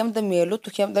подправки. Хем да ми е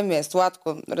люто, хем да ми е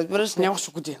сладко. Разбираш ли?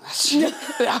 Нямаш година.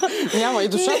 Няма и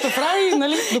душата прави,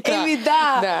 до края.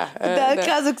 Да,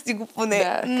 казах си го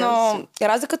поне. Но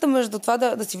разликата между това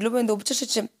да си влюбен и да обичаш е,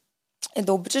 че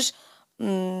да обичаш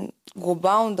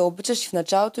глобално, да обичаш и в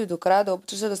началото и до края, да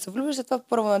обичаш да се влюбиш, това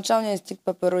първоначалният инстинкт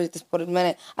пеперудите, според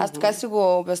мен. Аз така си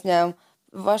го обяснявам.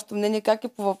 Вашето мнение как е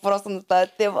по въпроса на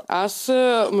тази тема? Аз,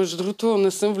 между другото,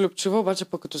 не съм влюбчива, обаче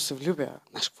пък като се влюбя,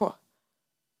 знаеш какво?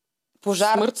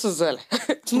 Пожар. Смърт със зеле.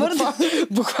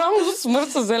 Буквално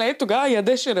смърт със зеле. И тогава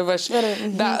ядеш и ревеш.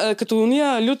 Да, като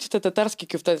уния лютите татарски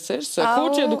кюфтети се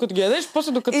хубаво, че докато ги ядеш,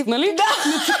 после докато, нали?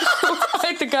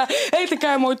 Ей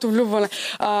така е моето влюбване.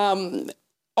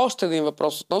 Още един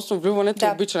въпрос относно влюбването и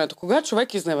обичането. Кога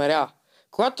човек изневерява?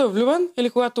 Когато е влюбен или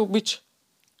когато обича?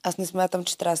 Аз не смятам,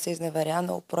 че трябва да се изневеря,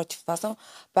 но против това съм.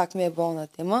 Пак ми е болна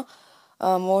тема.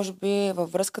 Може би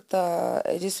във връзката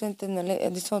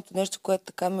единственото нещо, което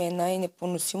така ми е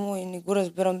най-непоносимо и не го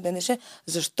разбирам днеше,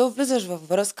 защо влизаш във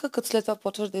връзка, като след това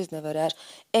почваш да изневеряш?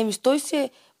 Стой си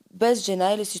без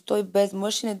жена или си стой без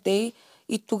мъж и не дей,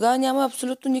 и тогава няма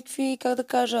абсолютно никакви,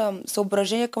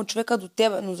 съображения към човека до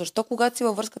тебе. Но защо, когато си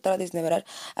във връзка, трябва да изневеряш?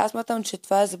 Аз смятам, че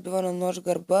това е забиване на нож в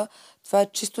гърба. Това е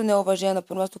чисто неуважение на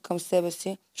първо място към себе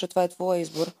си, защото това е твоя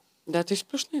избор. Да, ти си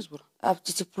плюш на избора.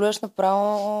 Ти си плюеш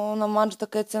направо на манджата,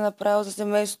 където се е направил за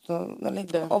семейството. Нали?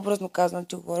 Да. Образно казвам,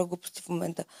 ти говоря глупости в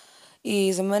момента.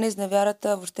 И за мен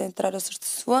изневярата въобще не трябва да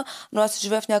съществува, но аз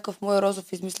живея в някакъв мой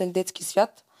розов измислен детски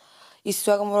свят и си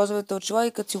слагам розовите очила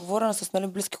и като си говоря с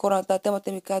близки хора на тази тема,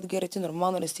 те ми казват: Гери, ти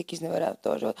нормално ли всеки изневерява в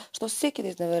този живот? Що всеки да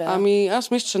изневерява?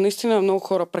 Аз мисля, че наистина много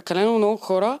хора, прекалено много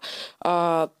хора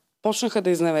почнаха да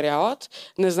изневеряват.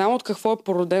 Не знам от какво е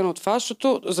породено това,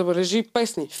 защото забележи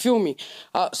песни, филми.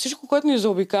 Всичко, което ни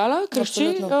заобикаля,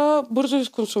 кръчи бързо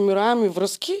изконсумируеми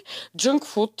връзки, junk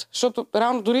food, защото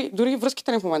реално дори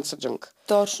връзките ни в момента са junk.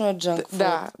 Точно е junk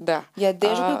food. Да.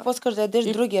 Ядеш го и по-скаш да ядеш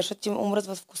другия, защото ти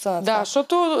умръзва вкуса на това. Да,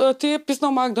 защото ти е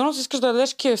писнал Макдоналдс, искаш да ядеш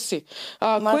KFC.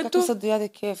 Как се дояде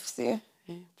KFC?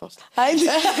 После.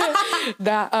 Айде!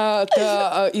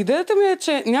 Идеята ми е,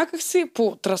 че някакси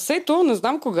по трасето, не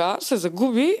знам кога, се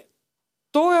загуби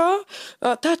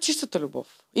тая чистата любов.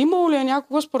 Имало ли е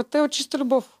някога според теб чиста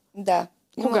любов? Да.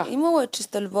 Кога? Имало е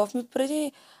чиста любов.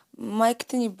 Преди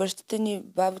майките ни, бащите ни,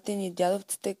 бабите ни,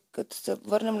 дядовците, като се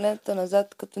върнем лентата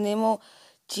назад, като не е имал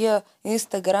тия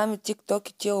Инстаграм и ТикТок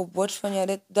и тия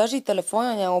облъчвания, даже и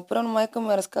телефона няма. Примерно майка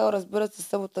ме е разказала, разбира се,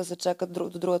 събота се чакат до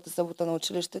другата събота на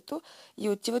училището и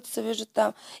отиват и се виждат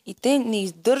там. И те не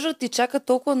издържат и чакат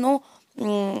толкова, но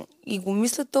и го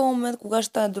мислят този момент, кога ще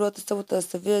стане другата събота да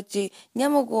се видят и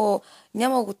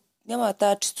няма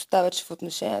тази чистота вече в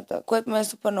отношенията, което мен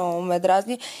супер много ме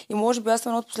дразни и може би аз съм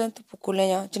едно от последните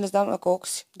поколения, че не знам на колко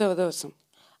си. Да съм.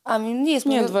 Ние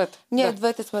двете.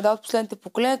 Двете сме от последните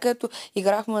поколения, където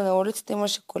играхме на улицата,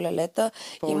 имаше колелета,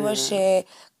 имаше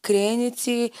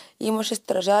криеници, имаше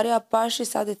стражари, а паши,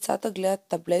 сега децата гледат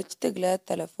таблетите, гледат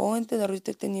телефоните, на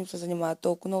родителите не им се занимават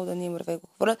толкова много да не им рве го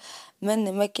хвърлят. Мен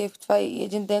не ме кефи това и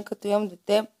един ден, като имам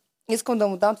дете, искам да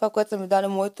му дам това, което са ми дали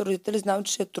моите родители, знам,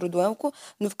 че ще е трудоемко,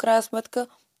 но в крайна сметка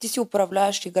ти си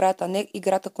управляваш играта, а не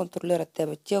играта контролира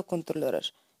тебе, ти я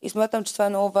контролираш. И смятам, че това е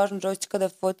много важно, джойстика да е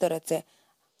в твоите ръце.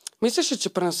 Мислиш ли, че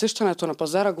пренасищането на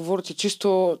пазара говори ти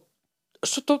чисто...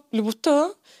 Защото любовта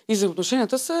и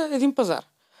взаимоотношенията са един пазар.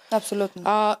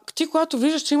 Абсолютно. Ти, когато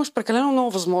виждаш, че имаш прекалено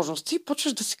много възможности,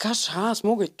 почваш да си кажеш, аз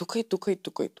мога и тук, и тук, и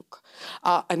тук, и тук.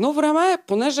 Едно време,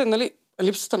 понеже,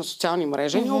 липсата на социални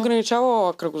мрежи ни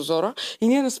ограничава кръгозора и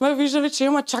ние не сме виждали, че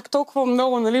има чак толкова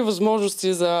много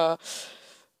възможности за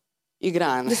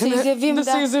играене. Да се изявим,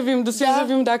 да се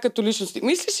изявим, като личности.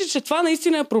 Мислиш ли, че това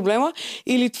наистина е проблема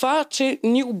или това, че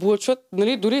ни облъчват,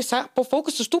 дори сега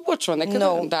по-фокус също облъчва.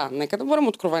 Нека да бъдем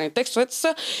откровени. Текстовете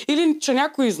са или че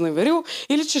някой е изневерил,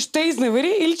 или че ще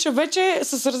изневери, или че вече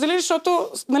са се разделили, защото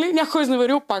някой е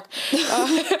изневерил пак.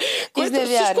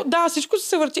 Всичко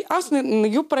се върти. Аз не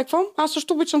ги опреквам, аз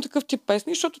също обичам такъв тип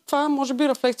песни, защото това може би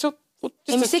рефлексия от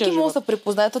всеки може да се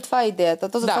препознае, това е идеята.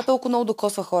 Затова толкова много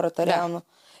докосва хората, реално.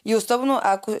 И особено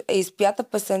ако е изпята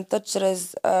песента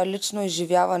чрез лично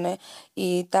изживяване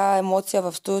и тая емоция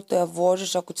в студиото я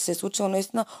вложиш, ако ти се е случило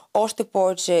наистина, още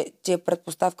повече ти е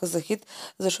предпоставка за хит,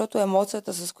 защото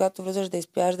емоцията, с която влизаш да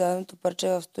изпяеш даденото парче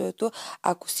в студиото,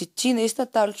 ако си ти наистина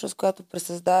тази личност, която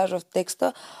пресъздаваш в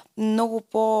текста, много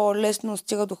по-лесно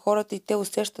стига до хората и те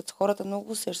усещат, хората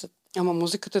много усещат. Ама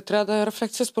музиката трябва да е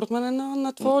рефлексия, според мен,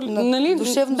 на твоя...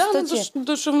 душевността ти.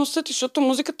 Душевността ти, защото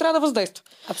музика трябва да въздейства.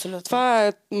 Абсолютно. Това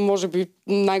е, може би,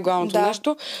 най-главното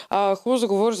нещо. Хубаво да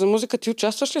говориш за музика. Ти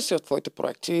участваш ли си в твоите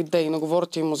проекти? Идейно говоря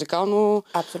ти музикално?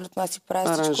 Абсолютно, аз си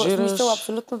правя всичко. В смисъл,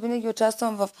 абсолютно винаги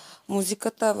участвам в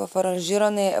музиката, в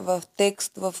аранжиране, в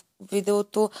текст, в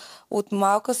видеото. От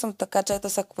малка съм така, че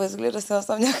ако изглежда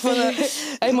съм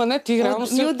някаква... ти реално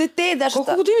си... От дете, да.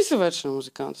 Колко години си вече на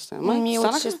музикалната сцена?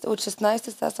 От 16,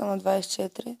 сега съм на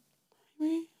 24.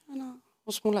 Една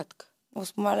осмолетка.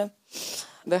 Осмолем.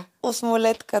 Да.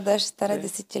 Осмолетка, ще стане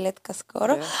десетилетка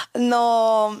скоро.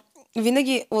 Но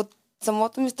винаги от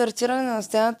самото ми стартиране на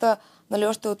сцената,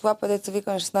 още от лапа деца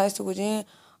вика на 16 години,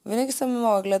 винаги съм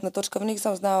имала гледна точка, винаги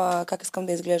съм знала как искам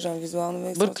да изглеждам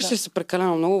визуално. Бъркаш ли се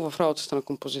прекалено много в работата на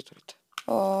композиторите?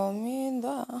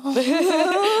 Да.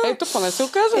 Ето, поне се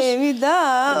оказваш.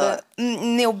 Да.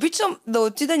 Не обичам да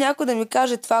отида някой да ми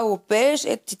каже това го пееш,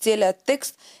 ето ти целият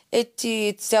текст, ето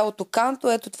ти цялото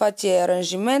канто, ето това ти е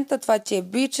аранжимента, това ти е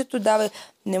бичето, давай,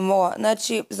 не мога.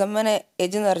 Значи, за мен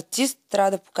един артист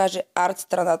трябва да покаже арт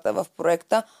страната в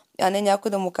проекта, а не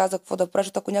някой да му каза какво да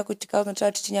прави, ако някой ти казва,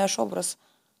 означава, че ти нямаш образ.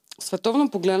 Световно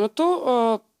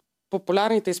погледнато,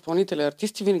 популярните изпълнители,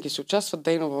 артисти винаги се участват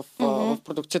дейно в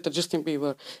продукцията. Джастин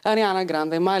Бийбър, Ариана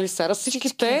Гранде, Майли Сайръс.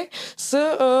 Всички те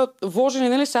са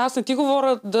вложени, сега аз не ти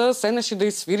говоря да седнеш и да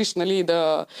изсвириш,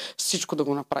 да всичко да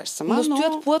го направиш сама. Но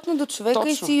стоят плътно до човека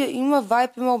и си има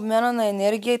вайб, има обмяна на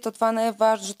енергия и това не е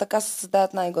важно, че така се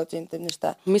създават най-готините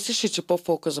неща. Мислиш ли, че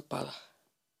по-фолка запада?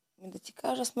 Да ти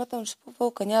кажа, смятам, че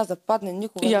по-фолка няма западне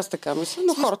никога. И аз така мисля,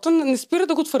 но хората не спират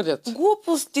да го твърдят.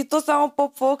 Глупости, то само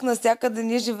поп-фолк навсякъде.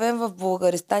 Ние живеем в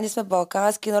Българистан, ние сме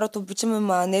балкански народ, обичаме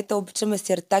манета, обичаме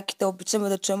сиртаките, обичаме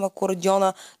да чуем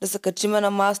акордиона, да се качиме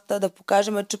на масата, да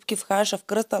покажем чупки в ханша, в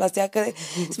кръста, навсякъде.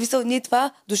 В смисъл, ние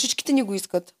това, душичките ни го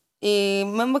искат. И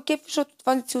ме кефи, защото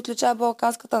това не си отличава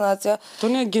балканската нация. То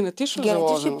не е генетично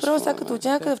заложено. Първо, сега като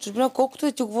отида някъде в чужбина, колкото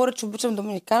да ти говоря, че обичам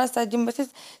Доминикана, сега един месец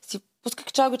си пусках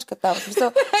чалгичка там.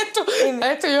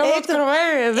 Ето, имам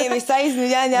откровение. Сега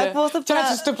извиня, някакво се прави.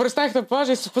 Че сте представих на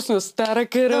плажа и се пусна стара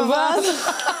каравана.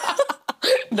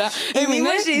 Да.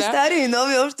 Имаше и стари и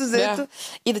нови общо взето.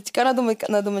 И да ти кажа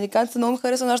на доминиканците, много ми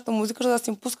хареса нашата музика, защото аз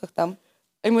им пусках там.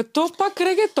 То пак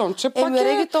регетон, че пак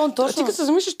регетон, точно. Ти като се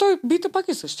замислиш, той бита пак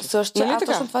е същия. Същия, аз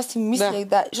точно това си мислех,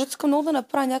 да. Защото искам много да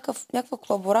направя някаква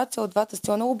колаборация от двата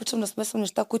стила. Много обичам да смесвам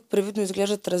неща, които привидно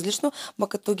изглеждат различно, ма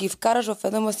като ги вкараш в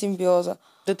една симбиоза.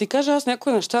 Да ти кажа, аз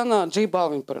някои неща на Джей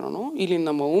Балвин, примерно, или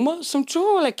на Малума, съм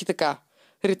чувала леки така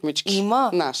ритмички.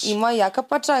 Има яка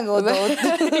пачанга отдолу.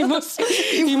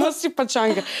 Има си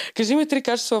пачанга. Кажи ми 3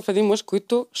 качества в един мъж,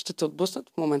 които ще те отблъснат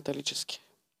моменталически.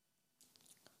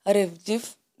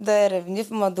 Ревнив, да е ревнив,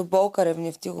 ма до болка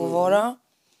ревнив ти говоря.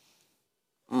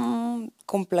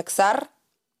 Комплексар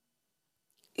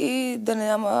и да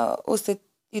няма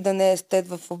и да не е естет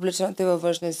в обличането и във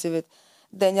външния си вид.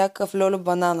 Да е някакъв льолю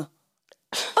банана.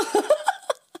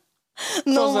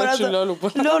 Какво значи льолю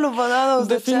банана? Льолю банана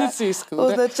означава... Дефиниция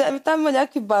искам. Там има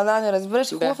някакви банани, разбираш.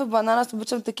 Хубав е банана, аз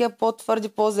обичам такива по-твърди,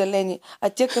 по-зелени. А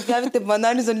тия кафявите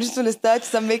банани за нищо не стават, че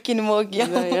са меки и не мога ги.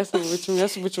 Да,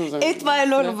 аз обичам за мен. Това е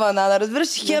льолю банана,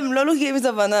 разбираш. Хем льолю, хем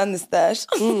за банан не ставаш.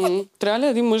 Трябва ли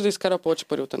един мъж да изкара повече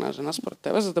пари от една жена според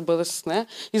тебе, за да бъде с нея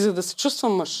и за да се чувства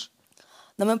мъж?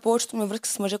 На мен повечето ми връзка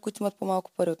с мъже, които имат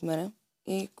по-малко пари от мене.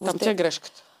 Там ти е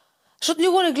грешката. Защото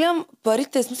никога не гледам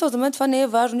парите. Смисъл, за мен това не е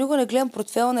важно. Никога не гледам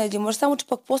портфела на един мъж, само че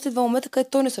пък после идва момента, където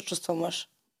той не се чувства мъж.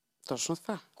 Точно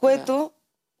това. Което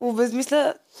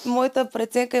обезмисля моята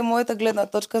преценка и моята гледна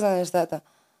точка за нещата.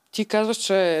 Ти казваш,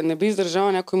 че не би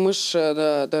издържала някой мъж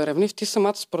да е ревнив. Ти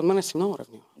самата според мен си много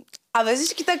ревнива. Абе,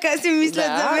 всички така си мислят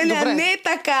за мен, а не е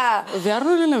така.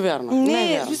 Вярно или невярно?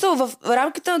 Не, в смисъл, в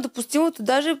рамките на допустимото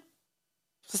даже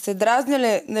са се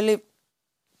дразняли, нали,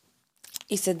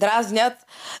 и се дразнят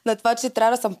на това, че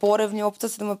трябва да съм по-ревни,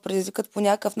 опитат се да ме предизвикат по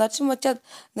някакъв начин, ма тя,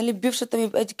 нали, бившата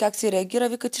ми, как си реагира,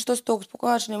 вика, че що си толкова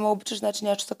спокойна, че не ме обичаш, значи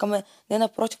няма чувства към мен. Не,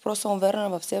 напротив, просто съм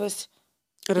уверена в себе си.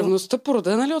 Ревността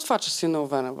породена ли от това, че си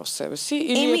неуверена в себе си?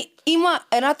 Или... Има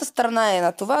едната страна е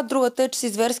на това, другата е, че си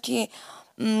зверски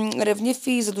ревнив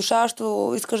и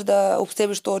задушаващо искаш да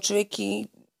обсебиш този човек и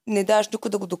не даваш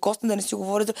никой да го докосне, да не си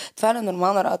говори. Това е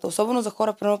нормална работа. Особено за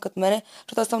хора, примерно като мене,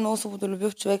 защото аз съм много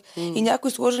свободолюбив човек. И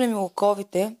някой сложили ми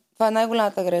оковите. Това е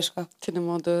най-голямата грешка. Ти не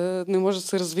може да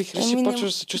се развихриш и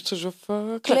почваш да се чувстваш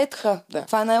в клетка. Да.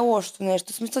 Това е най-лошото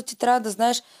нещо. В смисъл, ти трябва да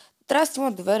знаеш, трябва да си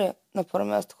има доверие на първо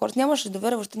място. Хората нямаше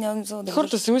доверие, въобще няма мисъл да.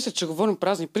 Хората си мислят, че говорим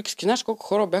празни приказки. Знаеш колко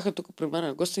хора бяха тук при мен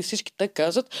на гости и всички те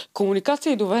казват,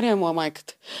 комуникация и доверие е моя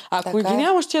майката. Ако ги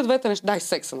нямаш тия двете неща, дай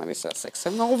секса, нали сега секса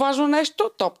е много важно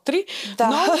нещо, топ 3.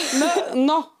 Да.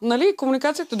 Но, нали,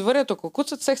 комуникацията и доверието, ако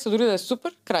куцат секса, дори да е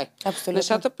супер, край. Абсолютно.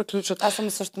 Нещата приключват. Аз съм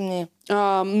също мнение.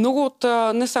 Много от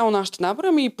не само нашите набори,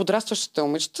 ами и подрастващите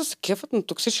момичета се кефят на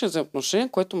токсични взаимоотношения,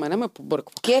 което мене ме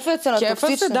побърква. Кефят се на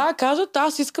токсични. Да, казват,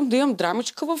 аз искам да имам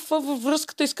драмичка във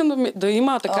връзката, искам да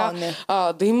има така,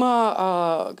 да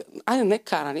има, не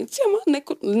караници, ама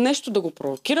нещо да го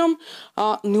провокирам.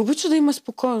 Не обича да има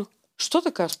спокойно. Що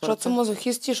така според? Защото са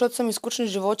мазохисти, защото са ми скучни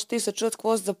животите и се чуят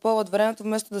какво се запълват времето,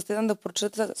 вместо да седнат да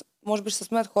прочитат, може би ще се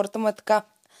смеят хората, но е така.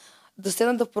 Да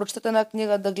седнат да прочитат една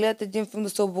книга, да гледат един филм, да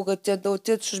се обогатят, да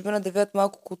отидат в чужбина, да видят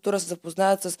малко култура, се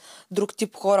запознаят с друг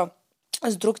тип хора,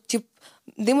 с друг тип,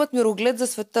 да имат мироглед за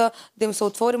света, да им се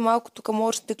отвори малко тук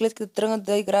мозъчните клетки, да тръгнат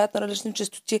да играят на различни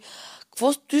честоти.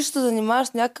 Какво стоиш да занимаваш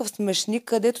с някакъв смешник,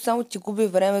 където само ти губи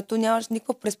времето, нямаш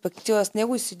никаква перспектива с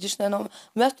него и седиш на едно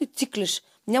място и циклиш.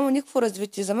 Няма никакво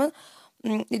развитие. За мен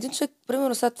един човек,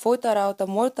 примерно сега твоята работа,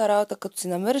 моята работа, като си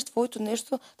намериш твоето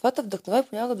нещо, това те вдъхновя и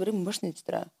понякога дори мъж не ти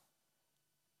трябва.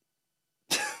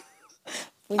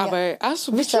 Аз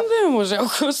обичам да има мъже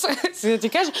около си да ти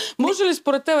кажа. Може ли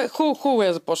според тебе, хубаво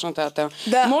я започна тази тема,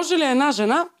 може ли една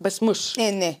жена без мъж?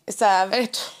 Не.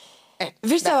 Ето.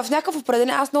 Виж в някакъв определен,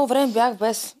 аз много време бях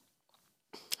без.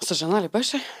 С жена ли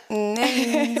беше?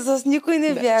 Не, с никой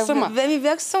не бях. Ми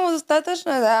бях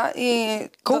самодостатъчна, да. И...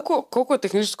 Колко е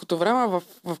техническото време,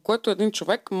 в което един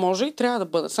човек може и трябва да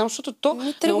бъде? Само защото то...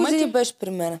 3 години беше при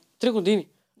мен. 3 години.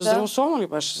 Здравословно ли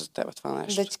беше за теб това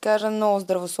нещо? Да ти кажа, много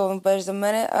здравословно беше за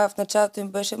мен, а в началото им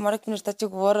беше малки неща, ти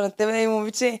говоря на тебе и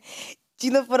момиче. Ти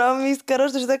направо ми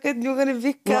изкараш неща, където никога не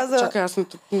бих казала. Чакай, аз не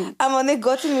тук. Ама не,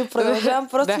 готин ми продължавам.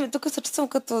 Просто ми тук се чувствам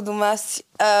като дома си.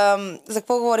 За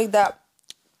какво говорих?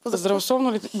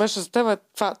 Здравословно ли беше за теб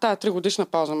тая 3 годишна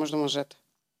пауза между мъжете?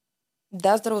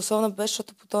 Да, здравословна беше,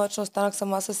 защото по този начин останах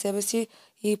сама със себе си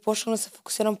и почнах да се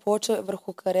фокусирам повече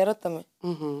върху кариерата ми.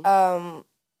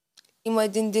 Има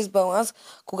един дисбаланс,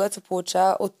 когато се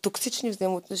получава от токсични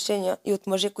взаимоотношения и от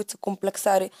мъже, които са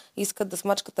комплексари и искат да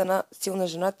смачкат една силна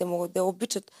жена, те могат да я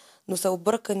обичат, но са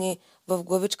объркани в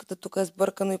главичката, тук е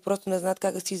сбъркано и просто не знаят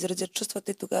как да си изразят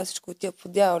чувствата и тогава всичко отива по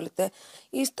дяволите.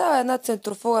 И става една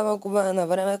центрофуга, едно губене на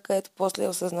време, където после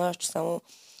осъзнаваш, че само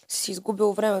си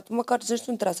изгубил времето, макар че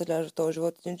нищо не трябва да се гледаш в този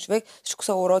живот един човек, всичко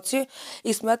са уроци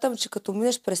и смятам, че като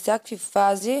минеш през всякакви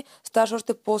фази, ставаш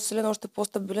още по-силен, още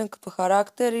по-стабилен като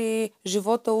характер и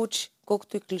живота учи,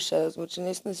 колкото и клише да звучи,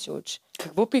 наистина си учи.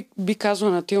 Какво би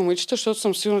казала на тия момичета, защото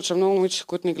съм сигурна, че много момичета,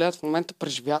 които ни гледат в момента,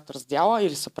 преживяват раздяла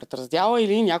или са пред раздяла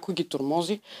или някой ги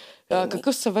тормози.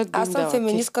 Какъв съвет би им дала? Аз дала? съм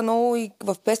феминистка много и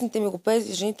в песните ми го пеят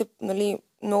и жените, нали,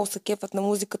 много се кефат на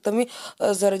музиката ми,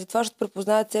 заради това, защото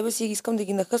препознаят себе си и искам да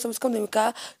ги нахъсвам, искам да ми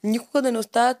кажа, никога да не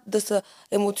оставят да са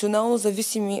емоционално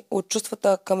зависими от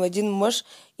чувствата към един мъж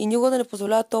и никога да не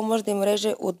позволяват този мъж да им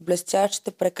реже от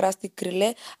блестящите, прекрасни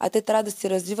криле, а те трябва да се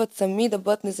развиват сами, да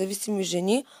бъдат независими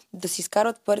жени, да си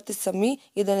изкарват парите сами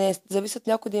и да не зависят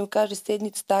някой да им каже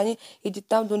седни, стани, иди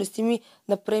там, донеси ми,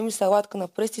 направи ми салатка,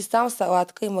 направи си сам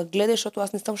салатка и ме гледай, защото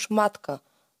аз не съм шматка.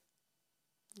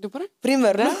 Добре.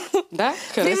 Примерно. Да,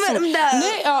 харесвам. Да.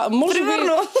 Не,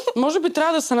 може би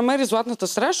трябва да се намери златната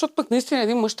среда, защото пък наистина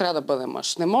един мъж трябва да бъде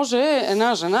мъж. Не може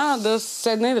една жена да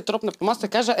седне и да тропне по масата и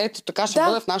каже, ето така ще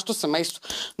бъде в нашето семейство.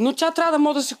 Но тя трябва да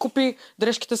може да си купи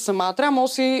дрежките сама, трябва да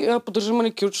си поддържа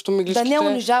маникюрчето, мигличките. Да не е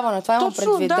унижавана, това имам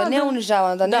предвид. Да не е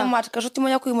унижавана, да не е мачка, защото има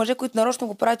някои мъже, които нарочно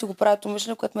го правят и го правят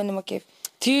умишлено, което мен нема кеф.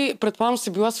 Ти, предполагам, си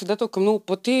била свидетелка много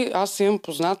пъти. Аз имам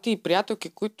познати и приятелки,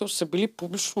 които са били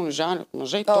публично унижавани от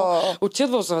мъже. И то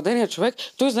отидат в заведения човек.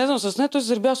 Той излезнал с нея, той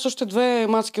заребял с още две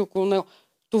мацки около него.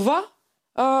 Това...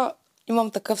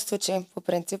 Имам такъв случай, по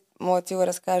принцип. Мога да ти го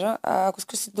разкажа. Ако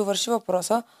искаш си довърши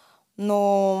въпроса,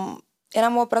 но една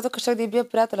моя приятелка ще да й бие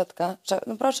приятеля така.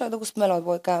 Направо ще да го смеля от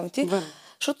бойка ти.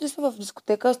 Защото ние сме в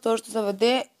дискотека, той ще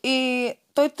заведе и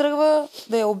той тръгва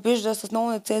да я обижда с много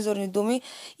нецензурни думи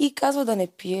и казва да не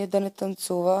пие, да не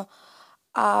танцува.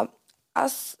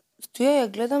 Аз стоя и я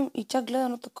гледам и тя гледа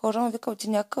на такова, но вика, ти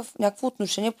някакво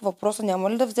отношение по въпроса няма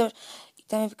ли да вземеш? И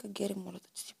тя ми вика, Гери, моля да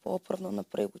ти си по-оправно,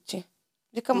 направи го ти.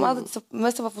 Викам, аз да ти се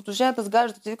меса в отношенията с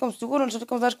гаджета, ти викам, сигурно, че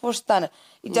викам, знаеш какво ще стане.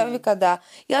 И тя ми вика, да.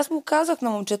 И аз му казах на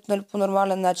момчето, нали, по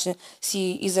нормален начин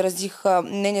си изразих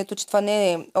мнението, че това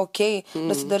не е окей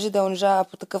да се държи да унижава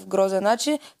по такъв грозен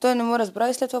начин. Той не му разбра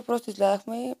и след това просто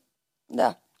изгледахме и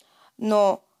да.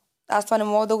 Но аз това не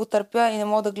мога да го търпя и не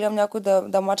мога да гледам някой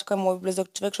да мачка мой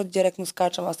близък човек, защото директно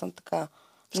скачам, аз съм така.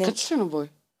 Скачаш ли на бой?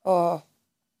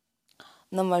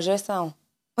 На мъже само.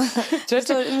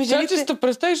 Чакай, си те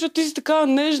представиш, защото ти си такава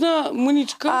нежна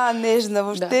мъничка. Нежна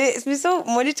въобще. В смисъл,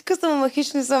 мъничка съм, ама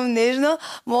хищ не съм нежна.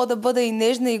 Мога да бъда и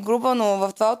нежна, и груба, но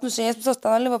в това отношение, смисъл,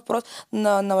 стана ли въпрос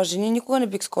на жени, никога не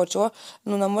бих скочила,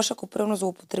 но на мъж, ако примерно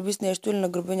злоупотреби с нещо или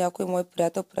награби някой мой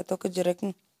приятелка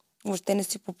директно, въобще не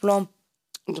си поплювам.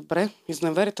 Добре,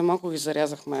 изневерите малко ги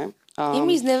зарязахме.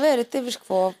 Изневерите, виж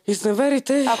какво.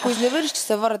 Изневерите... Ако изневериш, ще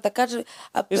се върна, така че...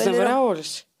 Изневеряла ли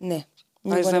си? Не.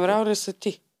 Изневеряла ли си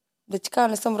ти? Да ти кажа,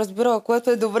 не съм разбирала, което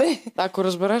е добре. Ако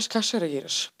разбереш, как ще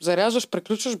реагираш? Зарязваш,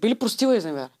 преключваш, би ли простила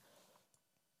изневяра?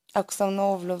 Ако съм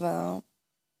много влюбена.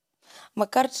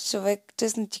 Макар че човек,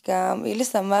 честно ти казвам, или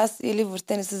съм аз, или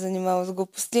въобще не се занимавам с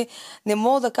глупости, не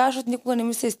мога да кажа, защото никога не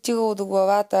ми се е стигало до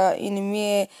главата и не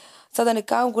ми е... Сега да не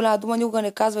казвам голяма дума, никога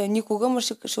не казва и никога, но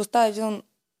ще оставя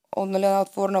една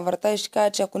отворена врата и ще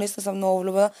кажа, че ако не съм много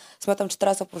влюбена, смятам, че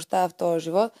трябва да се прощава в този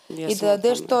живот и да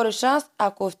дадеш втори шанс.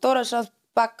 Ако е втори шанс,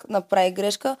 пак направи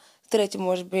грешка, трети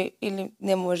може би или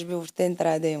не може би въобще не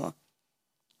трябва да има.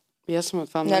 И аз съм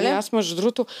това. Нали? Аз, между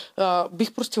другото,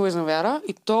 бих простила изневяра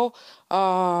и то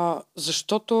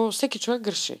защото всеки човек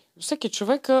греши. Всеки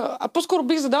човек... по-скоро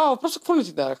бих задала въпроса, какво ли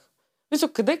ти дадах? Мисля,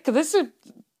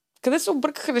 къде се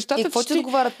объркаха нещата? И какво ти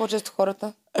отговарят по-често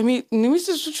хората? Не ми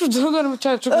се случва да ме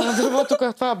чая чукна на дървото,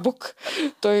 това е бук.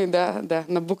 Той,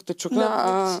 на бук те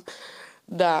чукна.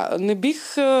 Не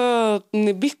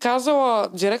бих казала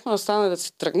директно да стане да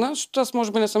си тръгна, защото аз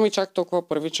може би не съм и чак толкова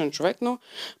първичен човек, но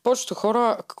повечето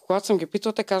хора, когато съм ги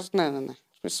питала, те казват не.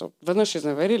 В смисъл, веднъж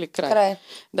изневери или край.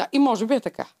 Да, и може би е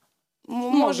така.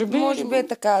 Може би е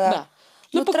така, да.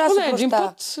 Но пък трябва да поне се един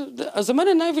прощава. път. За мен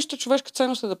е най-висша човешка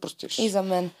ценност да простиш. И за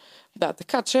мен. Да,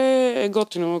 така че е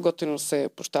готино се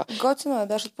прощава. Готино е,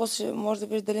 да, защото после може да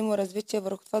видиш дали има развитие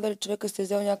върху това, дали човека си е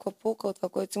взел някаква пулка от това,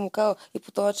 което си му казал и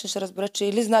по този начин ще разбере, че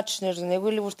или значиш нещо за него,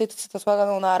 или въобще ти се те слага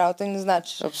на една работа и не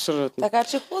значиш. Абсолютно. Така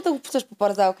че хубаво да го пусаш по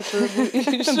парзалката, да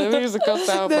видиш. Да видиш за какво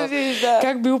става Да въпрос. видиш, да.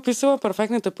 Как би описала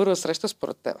перфектната първа среща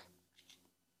според теб?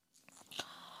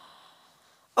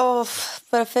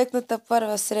 Перфектната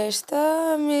първа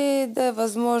среща ми да е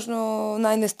възможно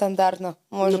най-нестандартна,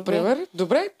 може би. Например?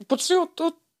 Добре, почти от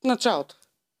началото.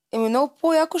 Много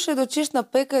по-яко ще да отиш на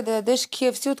пека и да ядеш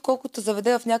KFC, отколкото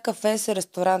заведе в някакъв фенси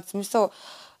ресторант. В смисъл,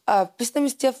 писна ми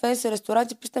с тия фенси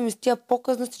ресторанти, писна ми с тия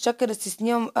по-късности, чакай да си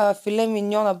снимам филе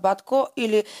миньона батко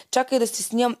или чакай да си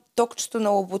снимам токчето на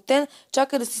лоботен,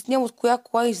 чакай да си снимам от коя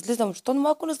кола излизам. Защото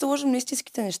малко не заложим на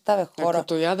истинските неща, бе, хора.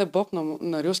 Като яде Боб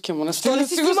на Рилския монастир. Що не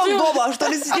си снима Боба? Що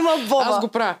не си снима Боба?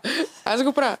 Аз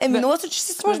го правя. Много се, че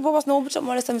си снимаш Боба, аз много обичам,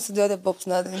 моля се ми се дойде Боб с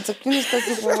наденица. Какви неща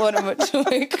си говорим,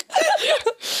 човек?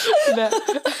 Да.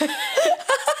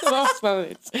 Боб с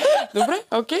наденица. Добре,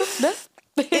 окей, да.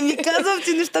 Казвам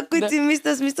ти неща, които си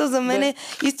мисля, смисъл за мен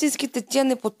истинските тия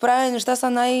неподправени неща са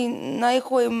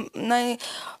най-хубави,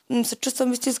 се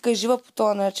чувствам истинска и жива по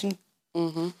този начин.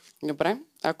 Добре.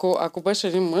 Ако беше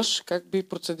един мъж, как би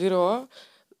процедирала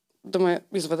да ме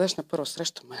изведеш на първа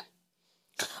среща мен?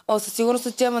 Със сигурност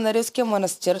отиваме на Рилския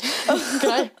манастир.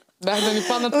 Край. Да ни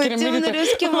паднат керамидите. Отиваме на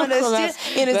Рилския манастир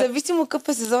и независимо какъв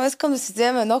е сезон, искам да си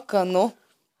вземем едно кано.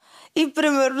 И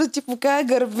примерно ти покая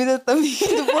гърбината ми.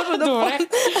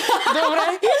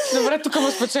 Добре, тук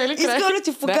ме спечели. Искам да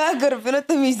ти покая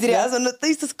гърбината ми изрязаната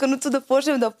и с кануца да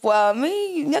почнем да плаваме.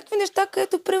 И някакви неща,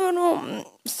 където примерно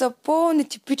са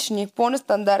по-нетипични,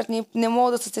 по-нестандартни, не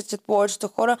могат да се сетят повечето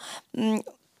хора.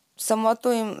 Самата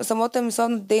им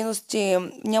мисълна дейност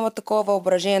няма такова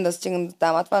въображение да стигне до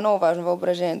там. А това е много важно,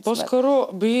 въображението. По-скоро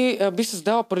би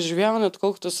създала преживяване,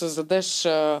 отколкото създадеш...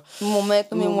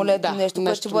 Моментно мимолетно нещо,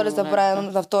 което ще бъде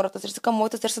забравено на втората среща. Към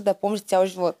моята среща да я помниш цял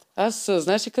живот. Аз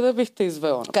знаеш ли къде бих те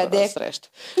извела на първа среща?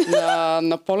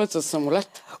 На полет с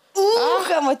самолет.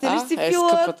 Ама ти ли си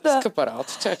пилота? Скъпа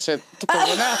работа. Че тук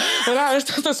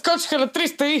нещата скочиха на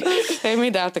 300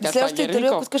 и... така, това е Следващото интервю,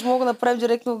 ако искаш, мога да направим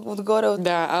директно отгоре.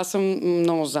 Да, аз съм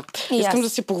много за. Искам да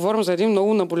си поговорим за един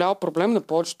много наболял проблем на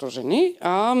повечето жени.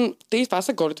 И това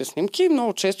са голите снимки.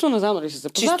 Много често, не знам дали си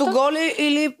запозната. Чисто голи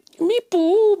или...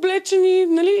 полуоблечени,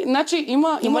 нали? Значи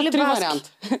има три варианта.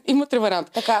 Има три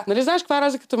варианта. Така. Нали знаеш каква е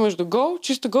разликата между гол,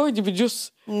 чисто гол и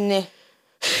дибиджус? Не.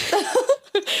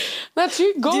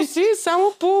 Значи гол си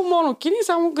само по монокини,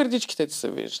 само гърдичките ти се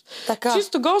виждат. Така.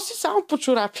 Чисто гол си само по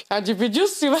чорапи. А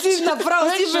дибиджус си вече... Си направо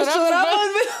си без чорапа.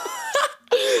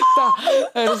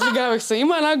 Разлигавах се.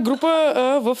 Има една група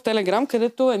в Телеграм,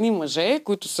 където едни мъже,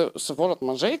 които се водят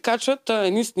мъже, качват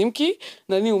едни снимки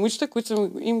на едни момичета, които са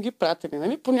им ги пратили.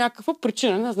 Нали? По някаква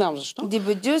причина, не знам защо.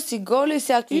 Дибиджус и голи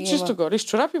всякакви и чисто голи, с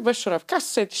чорапи, без чорапи. Как се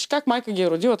сетиш? Как майка ги е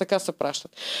родила, така се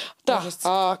пращат.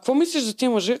 Какво мислиш за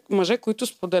тия мъже, които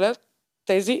споделят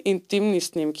тези интимни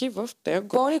снимки в тези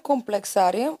групи? Голи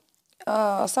комплексари.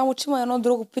 Само, че има едно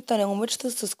друго питане.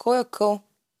 Момичета с кой акъл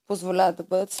позволяват да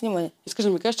бъдат снимани? Искаш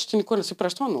да ми кажеш, че ти никога не си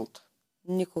пращала ноута?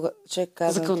 Никога.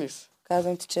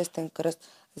 Казвам ти честен кръст.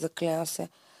 Заклевам се.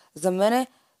 За мене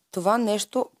това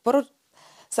нещо... Първо,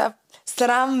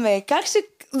 срам ме.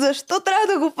 Защо трябва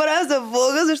да го правя за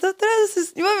Бога? Защо трябва да се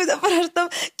снимам и да пращам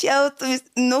тялото ми?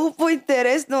 Много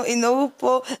по-интересно и много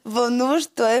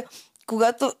по-вълнуващо е,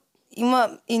 когато има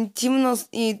интимност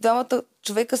и двамата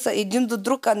човека са един до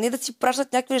друг, а не да си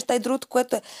пращат някакви неща и другото,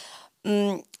 което е...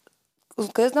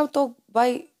 Откъде знам то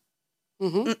бай...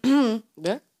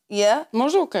 Да? Yeah?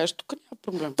 Може да го кажеш, тук няма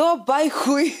проблем. То бай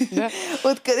хуй. Да.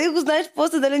 Откъде го знаеш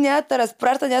после, дали няма да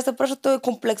разпраща, няма да се праща, той е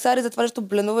комплексар и затова нещо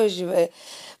бленува и живее.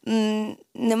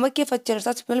 Не ме кефа тия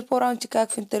неща. Си по-рано ти казах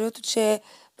в интервюто, че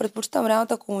предпочитам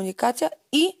реалната комуникация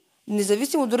и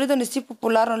независимо дори да не си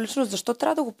популярна личност, защо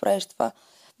трябва да го правиш това?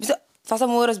 Това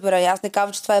само го разбира. Аз не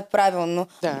казвам, че това е правилно.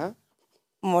 Да.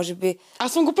 Може би.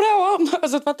 Аз съм го правила,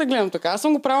 затова те гледам така. Аз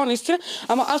съм го правила наистина,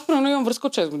 ама аз примерно имам връзка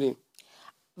от 6 години.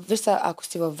 Виж са, ако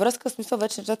си във връзка, в смисъл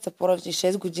вече нещата са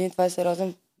по-различни. 6 години, това е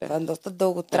сериозен, това е доста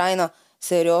дълготрайна,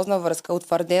 сериозна връзка,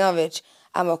 утвърдена вече.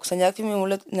 Ама ако са някакви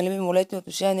мимолетни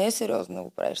отношения, не е сериозно да го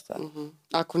правиш това.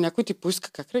 Ако някой ти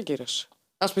поиска, как реагираш?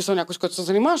 Аз мисля някой, с който се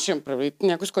занимаваш, имам предвид.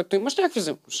 Някой, с който имаш някакви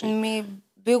взаимоотношения.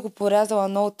 Би го порязала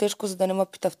много тежко, за да не ме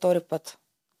пита втори път.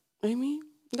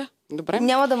 Да, добре.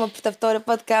 Няма да ме пита втори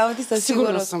път, казвам ти със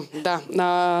сигурност. Сигурна съм,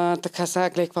 да. Така, сега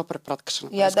гледай каква препратка ще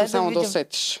направя. Искам само да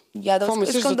усетиш. Какво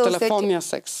мислиш за телефонния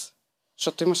секс?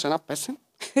 Защото имаш една песен,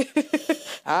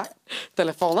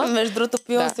 Телефона. Между другото,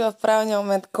 пивам си в правилния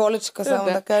момент количка, само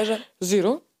да кажа.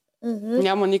 Зиро.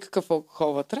 Няма никакъв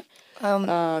алкохол вътре.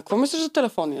 Какво мислиш за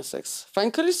телефонния секс?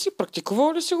 Фенка ли си?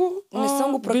 Практикувала ли си го? Не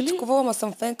съм го практикувала, ама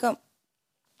съм фенка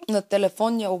на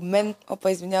телефонния обмен.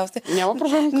 Извинявам се. Няма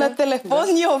проблем. На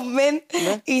телефонния обмен.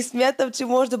 И смятам, че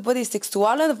може да бъде и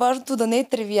сексуален, важното да не е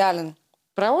тривиален.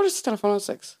 Правила ли си телефонен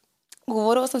секс?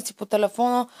 Говорила съм си по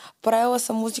телефона, правила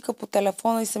съм музика по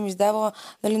телефона и съм издавала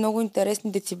много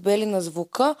интересни децибели на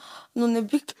звука, но не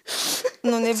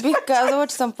бих казала,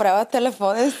 че съм правила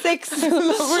телефонен секс.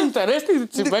 Много интересни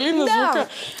децибели на звука.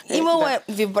 Имало е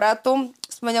вибрато,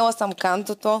 сменяла съм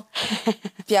кантото,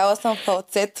 пяла съм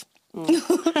фалцет.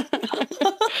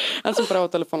 Аз съм правила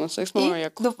телефонен секс, много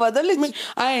яко. Допада ли ти?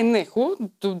 Не, хубаво.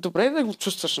 Добре да го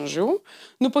чувстваш на живо.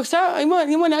 Но пък сега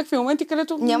има някакви моменти,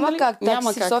 където... Няма как.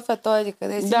 Няма как. София, той е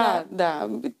къде си. Да.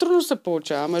 Трудно се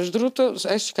получава. Между другото,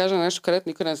 ще кажа нещо, където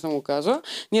никъде не съм го казала.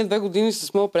 Ние 2 години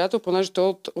с моят приятел, понеже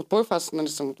той от Пойфаз, нали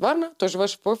съм от Варна, той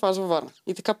живееше в Пойфаз във Варна.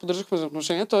 И така поддържахме за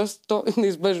отношения, т.е. то е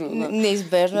неизбежно.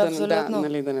 Неизбежно, абсолютно.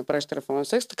 Да не правиш телефонен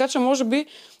секс. Така че може би,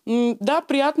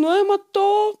 приятно е, ма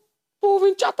то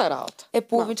половинчата работа.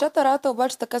 Половинчата работа,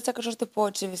 обаче така сякаш още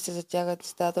повече ви се затягат и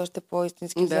стават още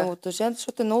по-истински взаимоотношения,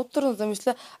 защото е много трудно да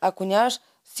мисля, ако нямаш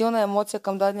силна емоция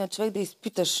към дадения човек, да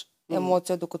изпиташ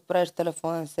емоция, докато правиш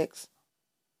телефонен секс.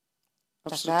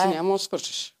 Абсолютно няма да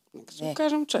свършиш. Нека си го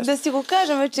кажем честно. Да си го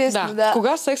кажем честно, да.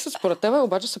 Кога сексът според тебе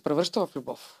обаче се превръща в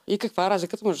любов? И каква е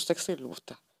разликата между секса и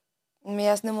любовта?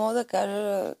 Аз не мога да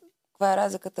кажа каква е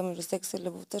разликата между секса и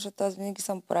любовта, защото аз винаги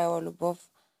съм правила любов.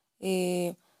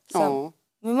 И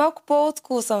малко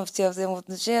по-отскул съм в тия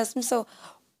взаимоотношения. В смисъл,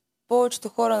 повечето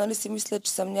хора си мислят,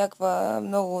 че съм някаква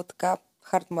много така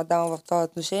хард мадама в това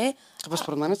отношение.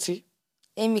 Според мен си.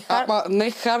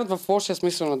 Не хард в лошия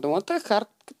смисъл на думата, хард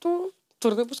като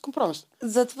твърде безкомпромисно.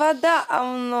 Затова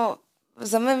но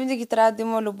за мен винаги трябва да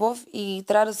има любов и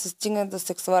трябва да се стигне до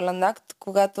сексуален акт,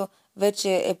 когато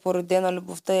вече е породена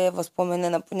любовта и е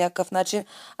възпоменена по някакъв начин,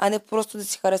 а не просто да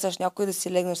си харесаш някой, да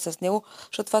си легнеш с него,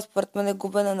 защото това според мен е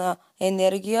губене на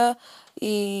енергия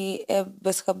и е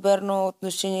безхаберно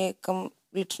отношение към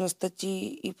личността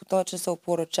ти и по този начин се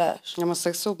опоръчаваш. Ама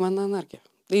секс е обмен на енергия.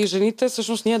 И жените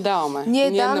всъщност ние даваме.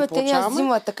 Ние даваме, те ни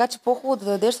взимат, така че по-хубаво да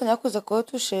дадеш на някой, за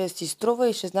който ще си струва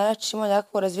и ще знаеш, че има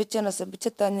някакво развитие на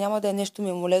събитията, няма да е нещо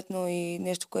мимолетно и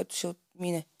нещо, което ще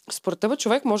отмине. Според тебе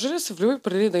човек може ли да се влюби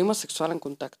преди да има сексуален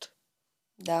контакт?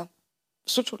 Да.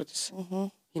 Случва ли ти се?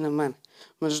 И на мен.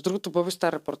 Между другото, Боби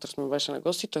стар репортер сме беше на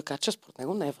гости и той каза, че според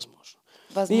него не е възможно.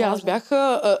 И аз бях,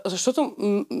 защото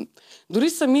дори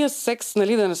самия секс,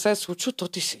 да не се е случил, то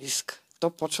ти се иска. То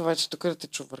почва вече тук да те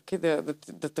чувърка и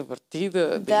да те върти,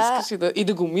 да искаш и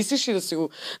да го мислиш и да си го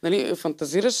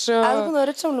фантазираш. Аз го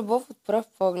наричам любов от пръв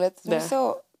поглед. В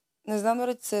смисъл, не знам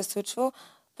дали ти се е случвало,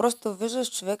 просто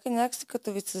виждаш човека някакси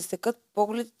като ви се засекат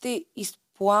погледите и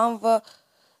изпламва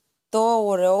този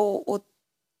ореол от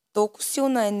толкова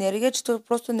силна енергия, че той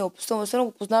просто не описва. Все едно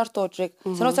го познаваш този човек. Все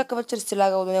едно всяка вечер си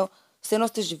лягал до него. Все едно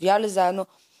сте живяли заедно.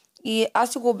 И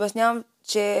аз си го обяснявам,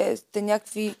 че сте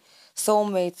някакви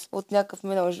soulmates от някакъв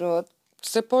минал живот.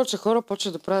 Все повече хора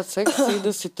почват да правят секс и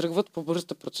да си тръгват по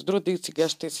бързата процедура, да си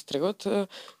гащите и си тръгват,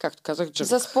 както казах, джънк.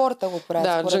 За спорта го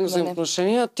правят. Да, джънк за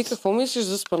отношения. Ти какво мислиш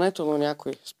за спането на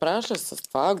някой? Справяш ли с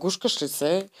това? Гушкаш ли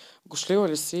се? Гошлива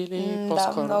ли си или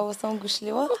по-скоро? Да, много съм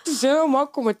гошлива. Ти си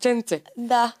малко мъченце.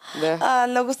 Да.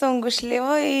 Много съм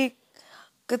гошлива и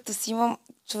като си имам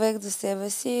човек до себе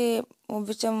си,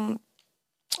 обичам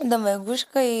да ме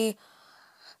гушка и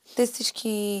те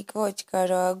всички, какво ти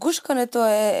кажа, гушкането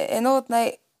е едно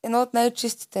от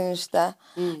най-чистите неща.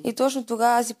 И точно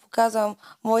тогава аз си показвам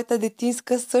моята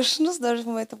детинска същност, даже в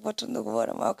момента почвам да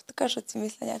говоря малко така, защото си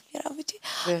мисля някакви работи,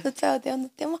 но това е отделна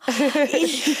тема.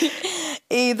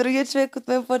 И другият човек от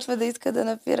мен почва да иска да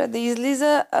напира, да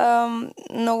излиза.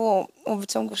 Много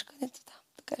обичам гушкането,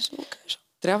 така ще го кажа.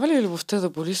 Трябва ли любовта да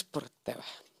боли според тебе?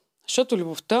 Защото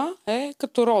любовта е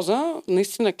като роза,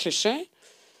 наистина клише,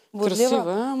 бодлива.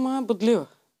 Красива, ама бодлива.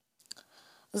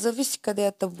 Зависи къде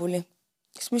я боли.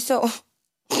 В смисъл...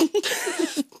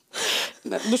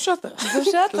 Душата. За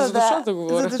душата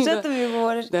говоря. За душата ми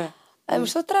говориш. Да.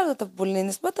 Защо трябва да те боли?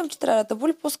 Не смятам, че трябва да те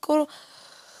боли. По-скоро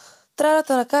трябва да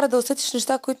те накара да усетиш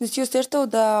неща, които не си усещал,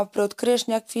 да преоткриеш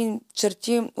някакви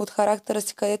черти от характера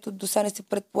си, където до сега не си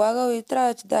предполагал и трябва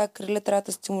да ти дава криле, трябва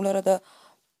да стимулира да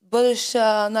бъдеш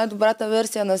най-добрата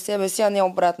версия на себе си, а не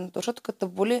обратното. Защото като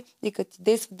боли и като ти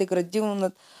действа деградивно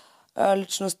над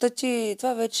личността ти,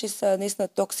 това вече са наистина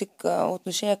токсик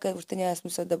отношения, където въобще няма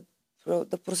смисъл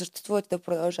да просъществуват и да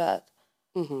продължават.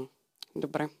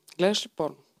 Добре. Гледаш ли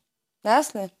порно?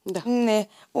 Аз ли? Да. Не,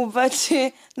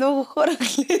 обаче много хора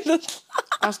гледат.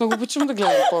 Аз много обичам да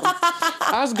гледам порно.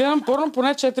 Аз гледам порно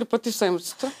поне 4 пъти в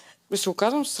седмицата. И се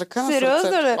оказвам с ръка на Сериозно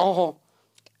сърцето. ли? Ого.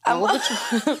 Много обичам.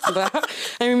 Да.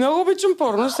 Много обичам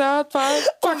порно. Сега това е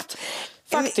факт.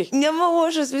 Факти. Няма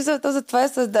лошо смисъл, то за това е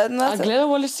създадено. А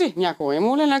гледала ли си някога?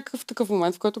 Има ли някакъв такъв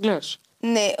момент, в който гледаш?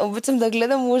 Не, обичам да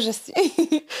гледам ужаси.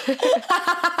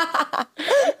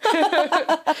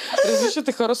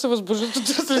 Различните хора се възбуждат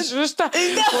от различни неща.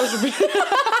 Може би.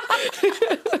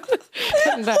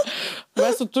 Да.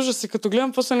 Аз от ужаси, като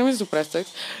гледам, после не ми се представя.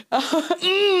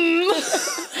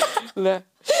 Да.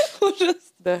 Ужас.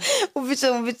 Да.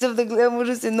 Обичам да гледам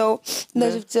ужаси много.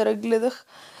 Даже вчера гледах.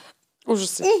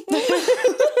 Ужаси.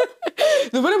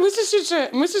 Добре,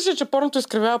 мислиш ли, че порното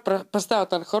изкривява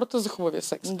представата на хората за хубавия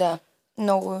секс? Да.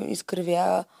 Много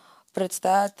изкривява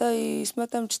представата и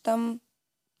смятам, че там...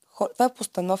 Това е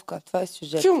постановка, това е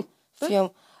сюжет. Филм.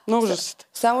 На ужасите.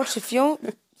 Само, че филм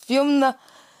на...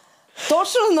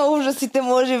 Точно на ужасите,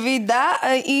 може би, да.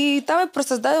 И там е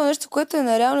пресъздадено нещо, което е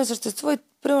нереално и съществува. И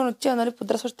примерно тия, нали,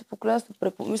 подрастващите поколения се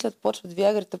препомислят, почват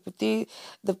виагрите поти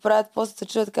да правят, после се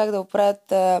чуят как да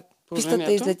оправят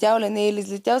пистата излетял ли, не или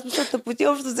излетял. Смисълта поти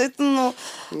общо взето, но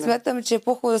смятам, че е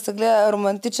по-хубаво да се гледа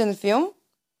романтичен филм,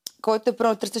 който е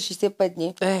примерно 365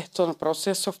 дни. То направо си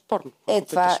е софт порно.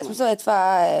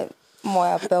 Това е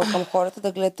моя апел към хората,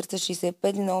 да гледат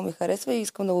 365 дни, много ми харесва и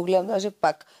искам да го гледам даже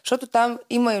пак. Защото там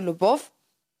има и любов,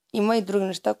 има и други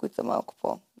неща, които са малко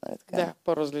по... Да,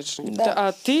 по-различни. Да.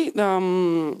 А ти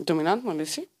доминантна ли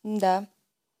си? Да.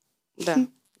 Да.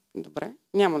 Добре.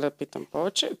 Няма да питам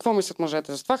повече. Какво мислят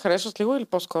мъжете за това? Харесват ли го или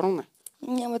по-скоро не?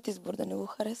 Нямат избор да не го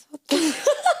харесват.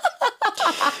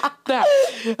 Да.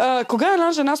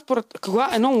 Кога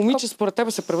едно момиче според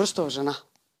тебе се превръща в жена?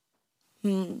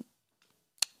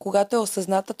 Когато е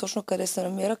осъзната точно къде се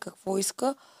намира, какво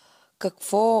иска,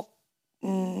 какво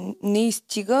не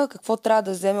изстига, какво трябва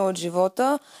да вземе от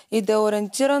живота и да е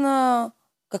ориентирана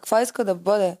каква иска да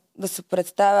бъде, да се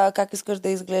представя, как искаш да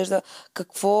изглежда,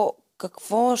 какво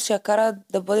ще я кара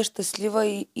да бъде щастлива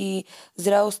и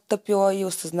зряло стъпила и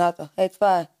осъзната.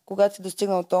 Това е. Когато си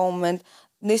достигнал този момент,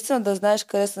 наистина да знаеш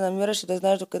къде се намираш и да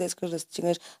знаеш до къде искаш да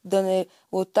стигнеш. Да не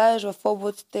лутаеш в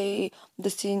облаците и да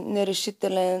си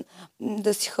нерешителен,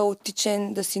 да си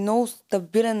хаотичен, да си много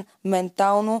стабилен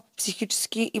ментално,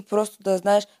 психически и просто да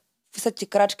знаеш какви са ти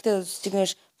крачките да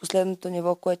достигнеш последното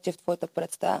ниво, което е в твоята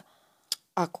представа.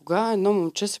 А кога едно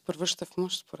момче се превръща в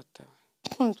мъж според теб?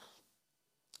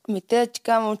 Те да ти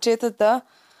кажа, момчетата,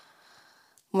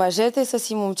 мъжете са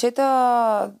си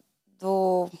момчета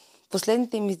до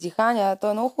последните им издихания. То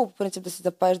е много хубаво, по принцип, да си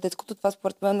запазиш детското. Това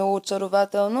според мен е много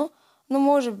очарователно, но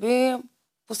може би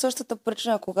по същата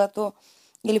причина, когато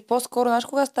или по-скоро, знаеш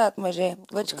кога стават мъже?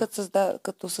 Вече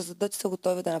като създадат, са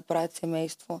готови да направят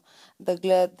семейство, да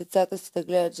гледат децата си, да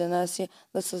гледат жена си,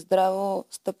 да са здраво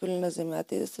стъпили на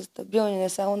земята и да са стабилни, не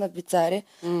само на бицари,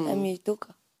 ами и тук.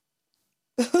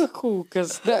 Хубаво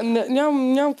къс. Да,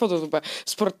 нямам какво да добавя.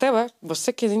 Според тебе, във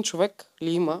всеки един човек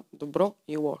ли има добро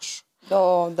и лошо?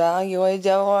 Да, Гила и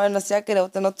дявола е навсякъде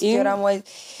от едното ти рамо.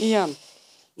 И Ян.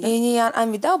 И Ян.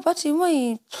 Ами да, обаче има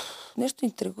и нещо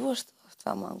интригуващо в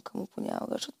това, мамка му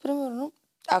понякога. Защото, примерно,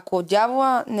 ако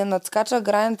дявола не надскача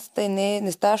границата и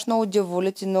не ставаш много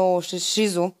дяволит и много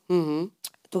шизо,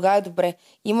 тогава е добре.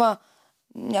 Има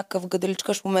някакъв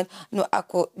гаделичкаш момент, но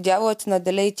ако дяволът ти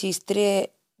наделе и ти изтрие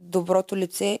доброто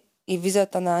лице и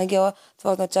визията на ангела,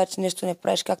 това означава, че нещо не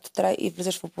правиш както трябва и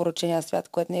влизаш в опорочения свят,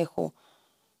 което не е хубаво.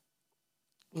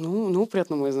 Много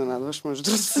приятно му изненадваш, между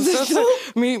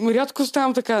другото. Рядко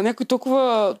ставам така. Някой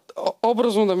толкова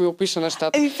образно да ми опише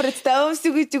нещата. Представям си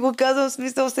го и ти го казвам, в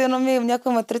смисъл, все едно ми е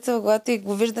някаква матрица в главата и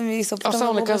го виждам и се опитам.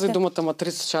 Само не казвай думата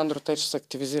матрица, че Андро те, че се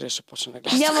активизира и ще почне да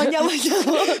гледа. Няма.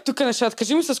 Тук нещата.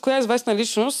 Кажи ми, с коя известна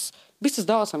личност би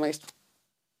създала семейство?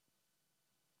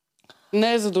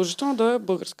 Не е задължително да е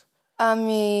българска.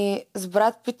 Ами, с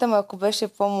брат питам, ако беше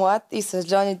по-млад и с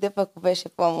Джони Деп, ако беше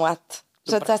по-млад.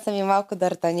 Защото аз съм и малко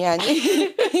дартаняни.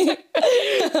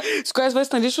 С коя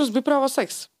известна личност би правила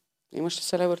секс? Имаш ли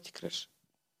селебрити кръш?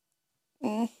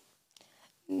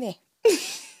 Не.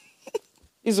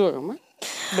 Излагаме.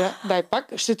 Да, дай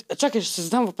пак. Чакай, ще се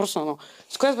задам въпрос на едно.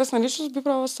 С коя известна личност би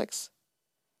правила секс?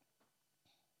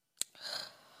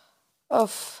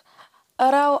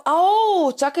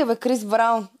 Чакай бе, Крис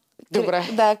Браун. Добре.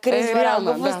 Да, кризва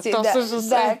реално, глупости. то всъщност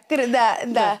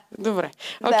Да. Добре.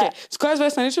 Окей. С коя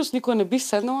известна личност никога не би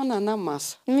седнала на една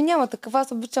маса? Няма такъв.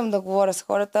 Аз обичам да говоря с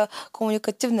хората.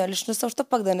 Комуникативна личност, защо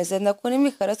пак да не седна. Ако не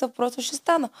ми харесва, просто ще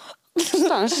стана.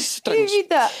 Станеш и си тръгнеш.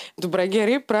 Да. Добре,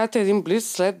 Гери, правите един блиц.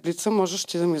 След блица можеш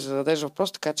ти да ми зададеш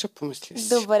въпрос, така че помисли си.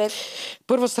 Добре.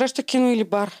 Първа среща, кино или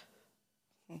бар?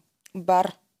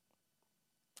 Бар.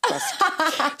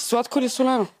 Сладко или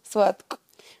солено? Сладко.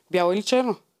 Бяло или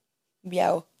черно?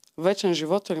 Бяло. Вечен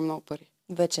живот или много пари?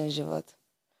 Вечен живот.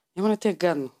 Има ли ти е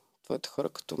гадно твоите хора,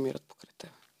 като умират покрай теб?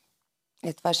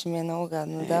 Това ще ми е много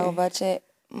гадно. Да, обаче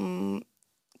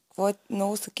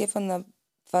много се кефа на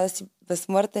това да си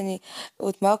безсмъртен и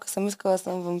от малка съм искала да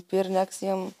съм вампир. Някакси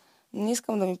имам... Не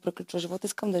искам да ми приключва живота,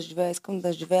 искам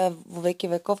да живея в веки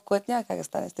веков, което няма как да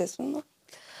стане естествено, но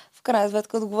в крайна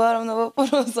сметка отговарям на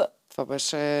въпроса. Това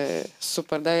беше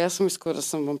супер. Да, и аз съм искала да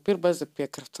съм вампир, без да пия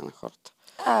кръвта на хората.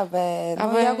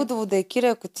 Но ягодово да е, Кира,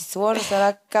 ако ти сложа с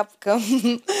една капка,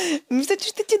 мисля, че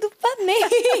ще ти допадне.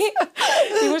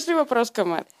 Имаш ли въпрос към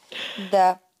мен?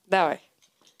 Да. Давай.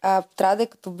 Трябва да е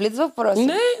като блиц въпрос.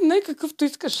 Не, какъвто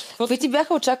искаш. Какви ти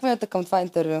бяха очакванията към това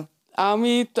интервю?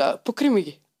 Покри ми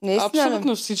ги. Наистина,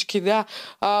 абсолютно всички, да.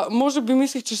 Може би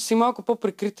мислех, че си малко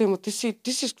по-прикрита, но ти си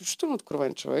изключително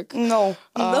откровен човек.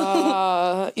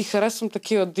 И харесвам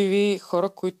такива диви хора,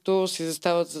 които си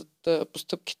застават зад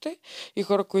постъпките и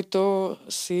хора, които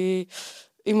си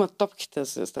имат топките да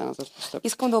се застанат зад постъпките.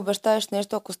 Искам да обещаеш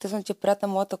нещо, ако сте ти приятел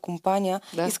моята компания.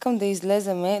 Да. Искам да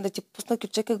излеземе, да ти пусна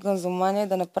Кючека Ганзомания,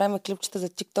 да направим клипчета за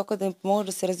TikTok, да им помогнеш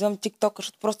да се развивам TikTok,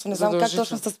 защото просто не знам как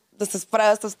точно да се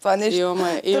справя с това нещо.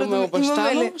 Имаме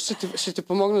обещано. Ще ти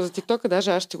помогна за TikTok,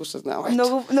 даже аз ще го съзнавам.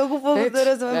 Много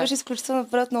благодаря. За мен беше изключително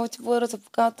приятно. Много ти благодаря за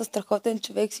поканата. Страхотен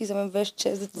човек си. За мен беше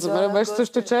чест да ти за мен беше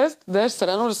също чест. Да, ще се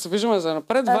радвам да се виждаме за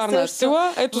напред. Варна е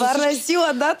сила. Варна е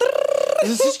сила, да.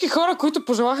 За всички хора, които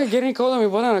пожелаха Гери-Никол да ми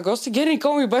бъде на гости.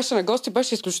 Гери-Никол ми беше на гости,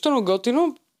 беше изключително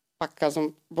готино. Пак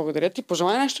казвам, благодаря ти.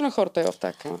 Пожелай нещо на хората и в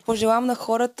тази камера. Пожелавам на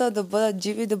хората да бъдат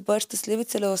живи, да бъдат щастливи,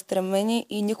 целеустремени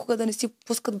и никога да не си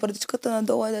пускат бърдичката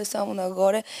надолу и да е само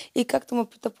нагоре. И както ме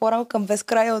пита по-рано, към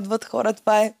безкрая отвъд хора,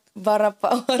 това е Варна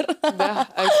Пауър. Да,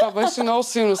 това беше много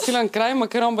силен край.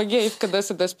 Макарон БГ, Ivka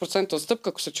 10% отстъпка,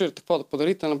 ако се чудите какво да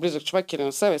подарите на близък човек или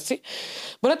на себе си.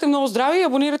 Бъдете много здрави и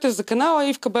абонирайте за канала.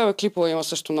 Ivka Beibe клипове има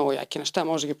също много яки неща.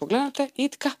 Може да ги погледнете. И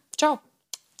така, чао!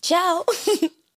 Чао!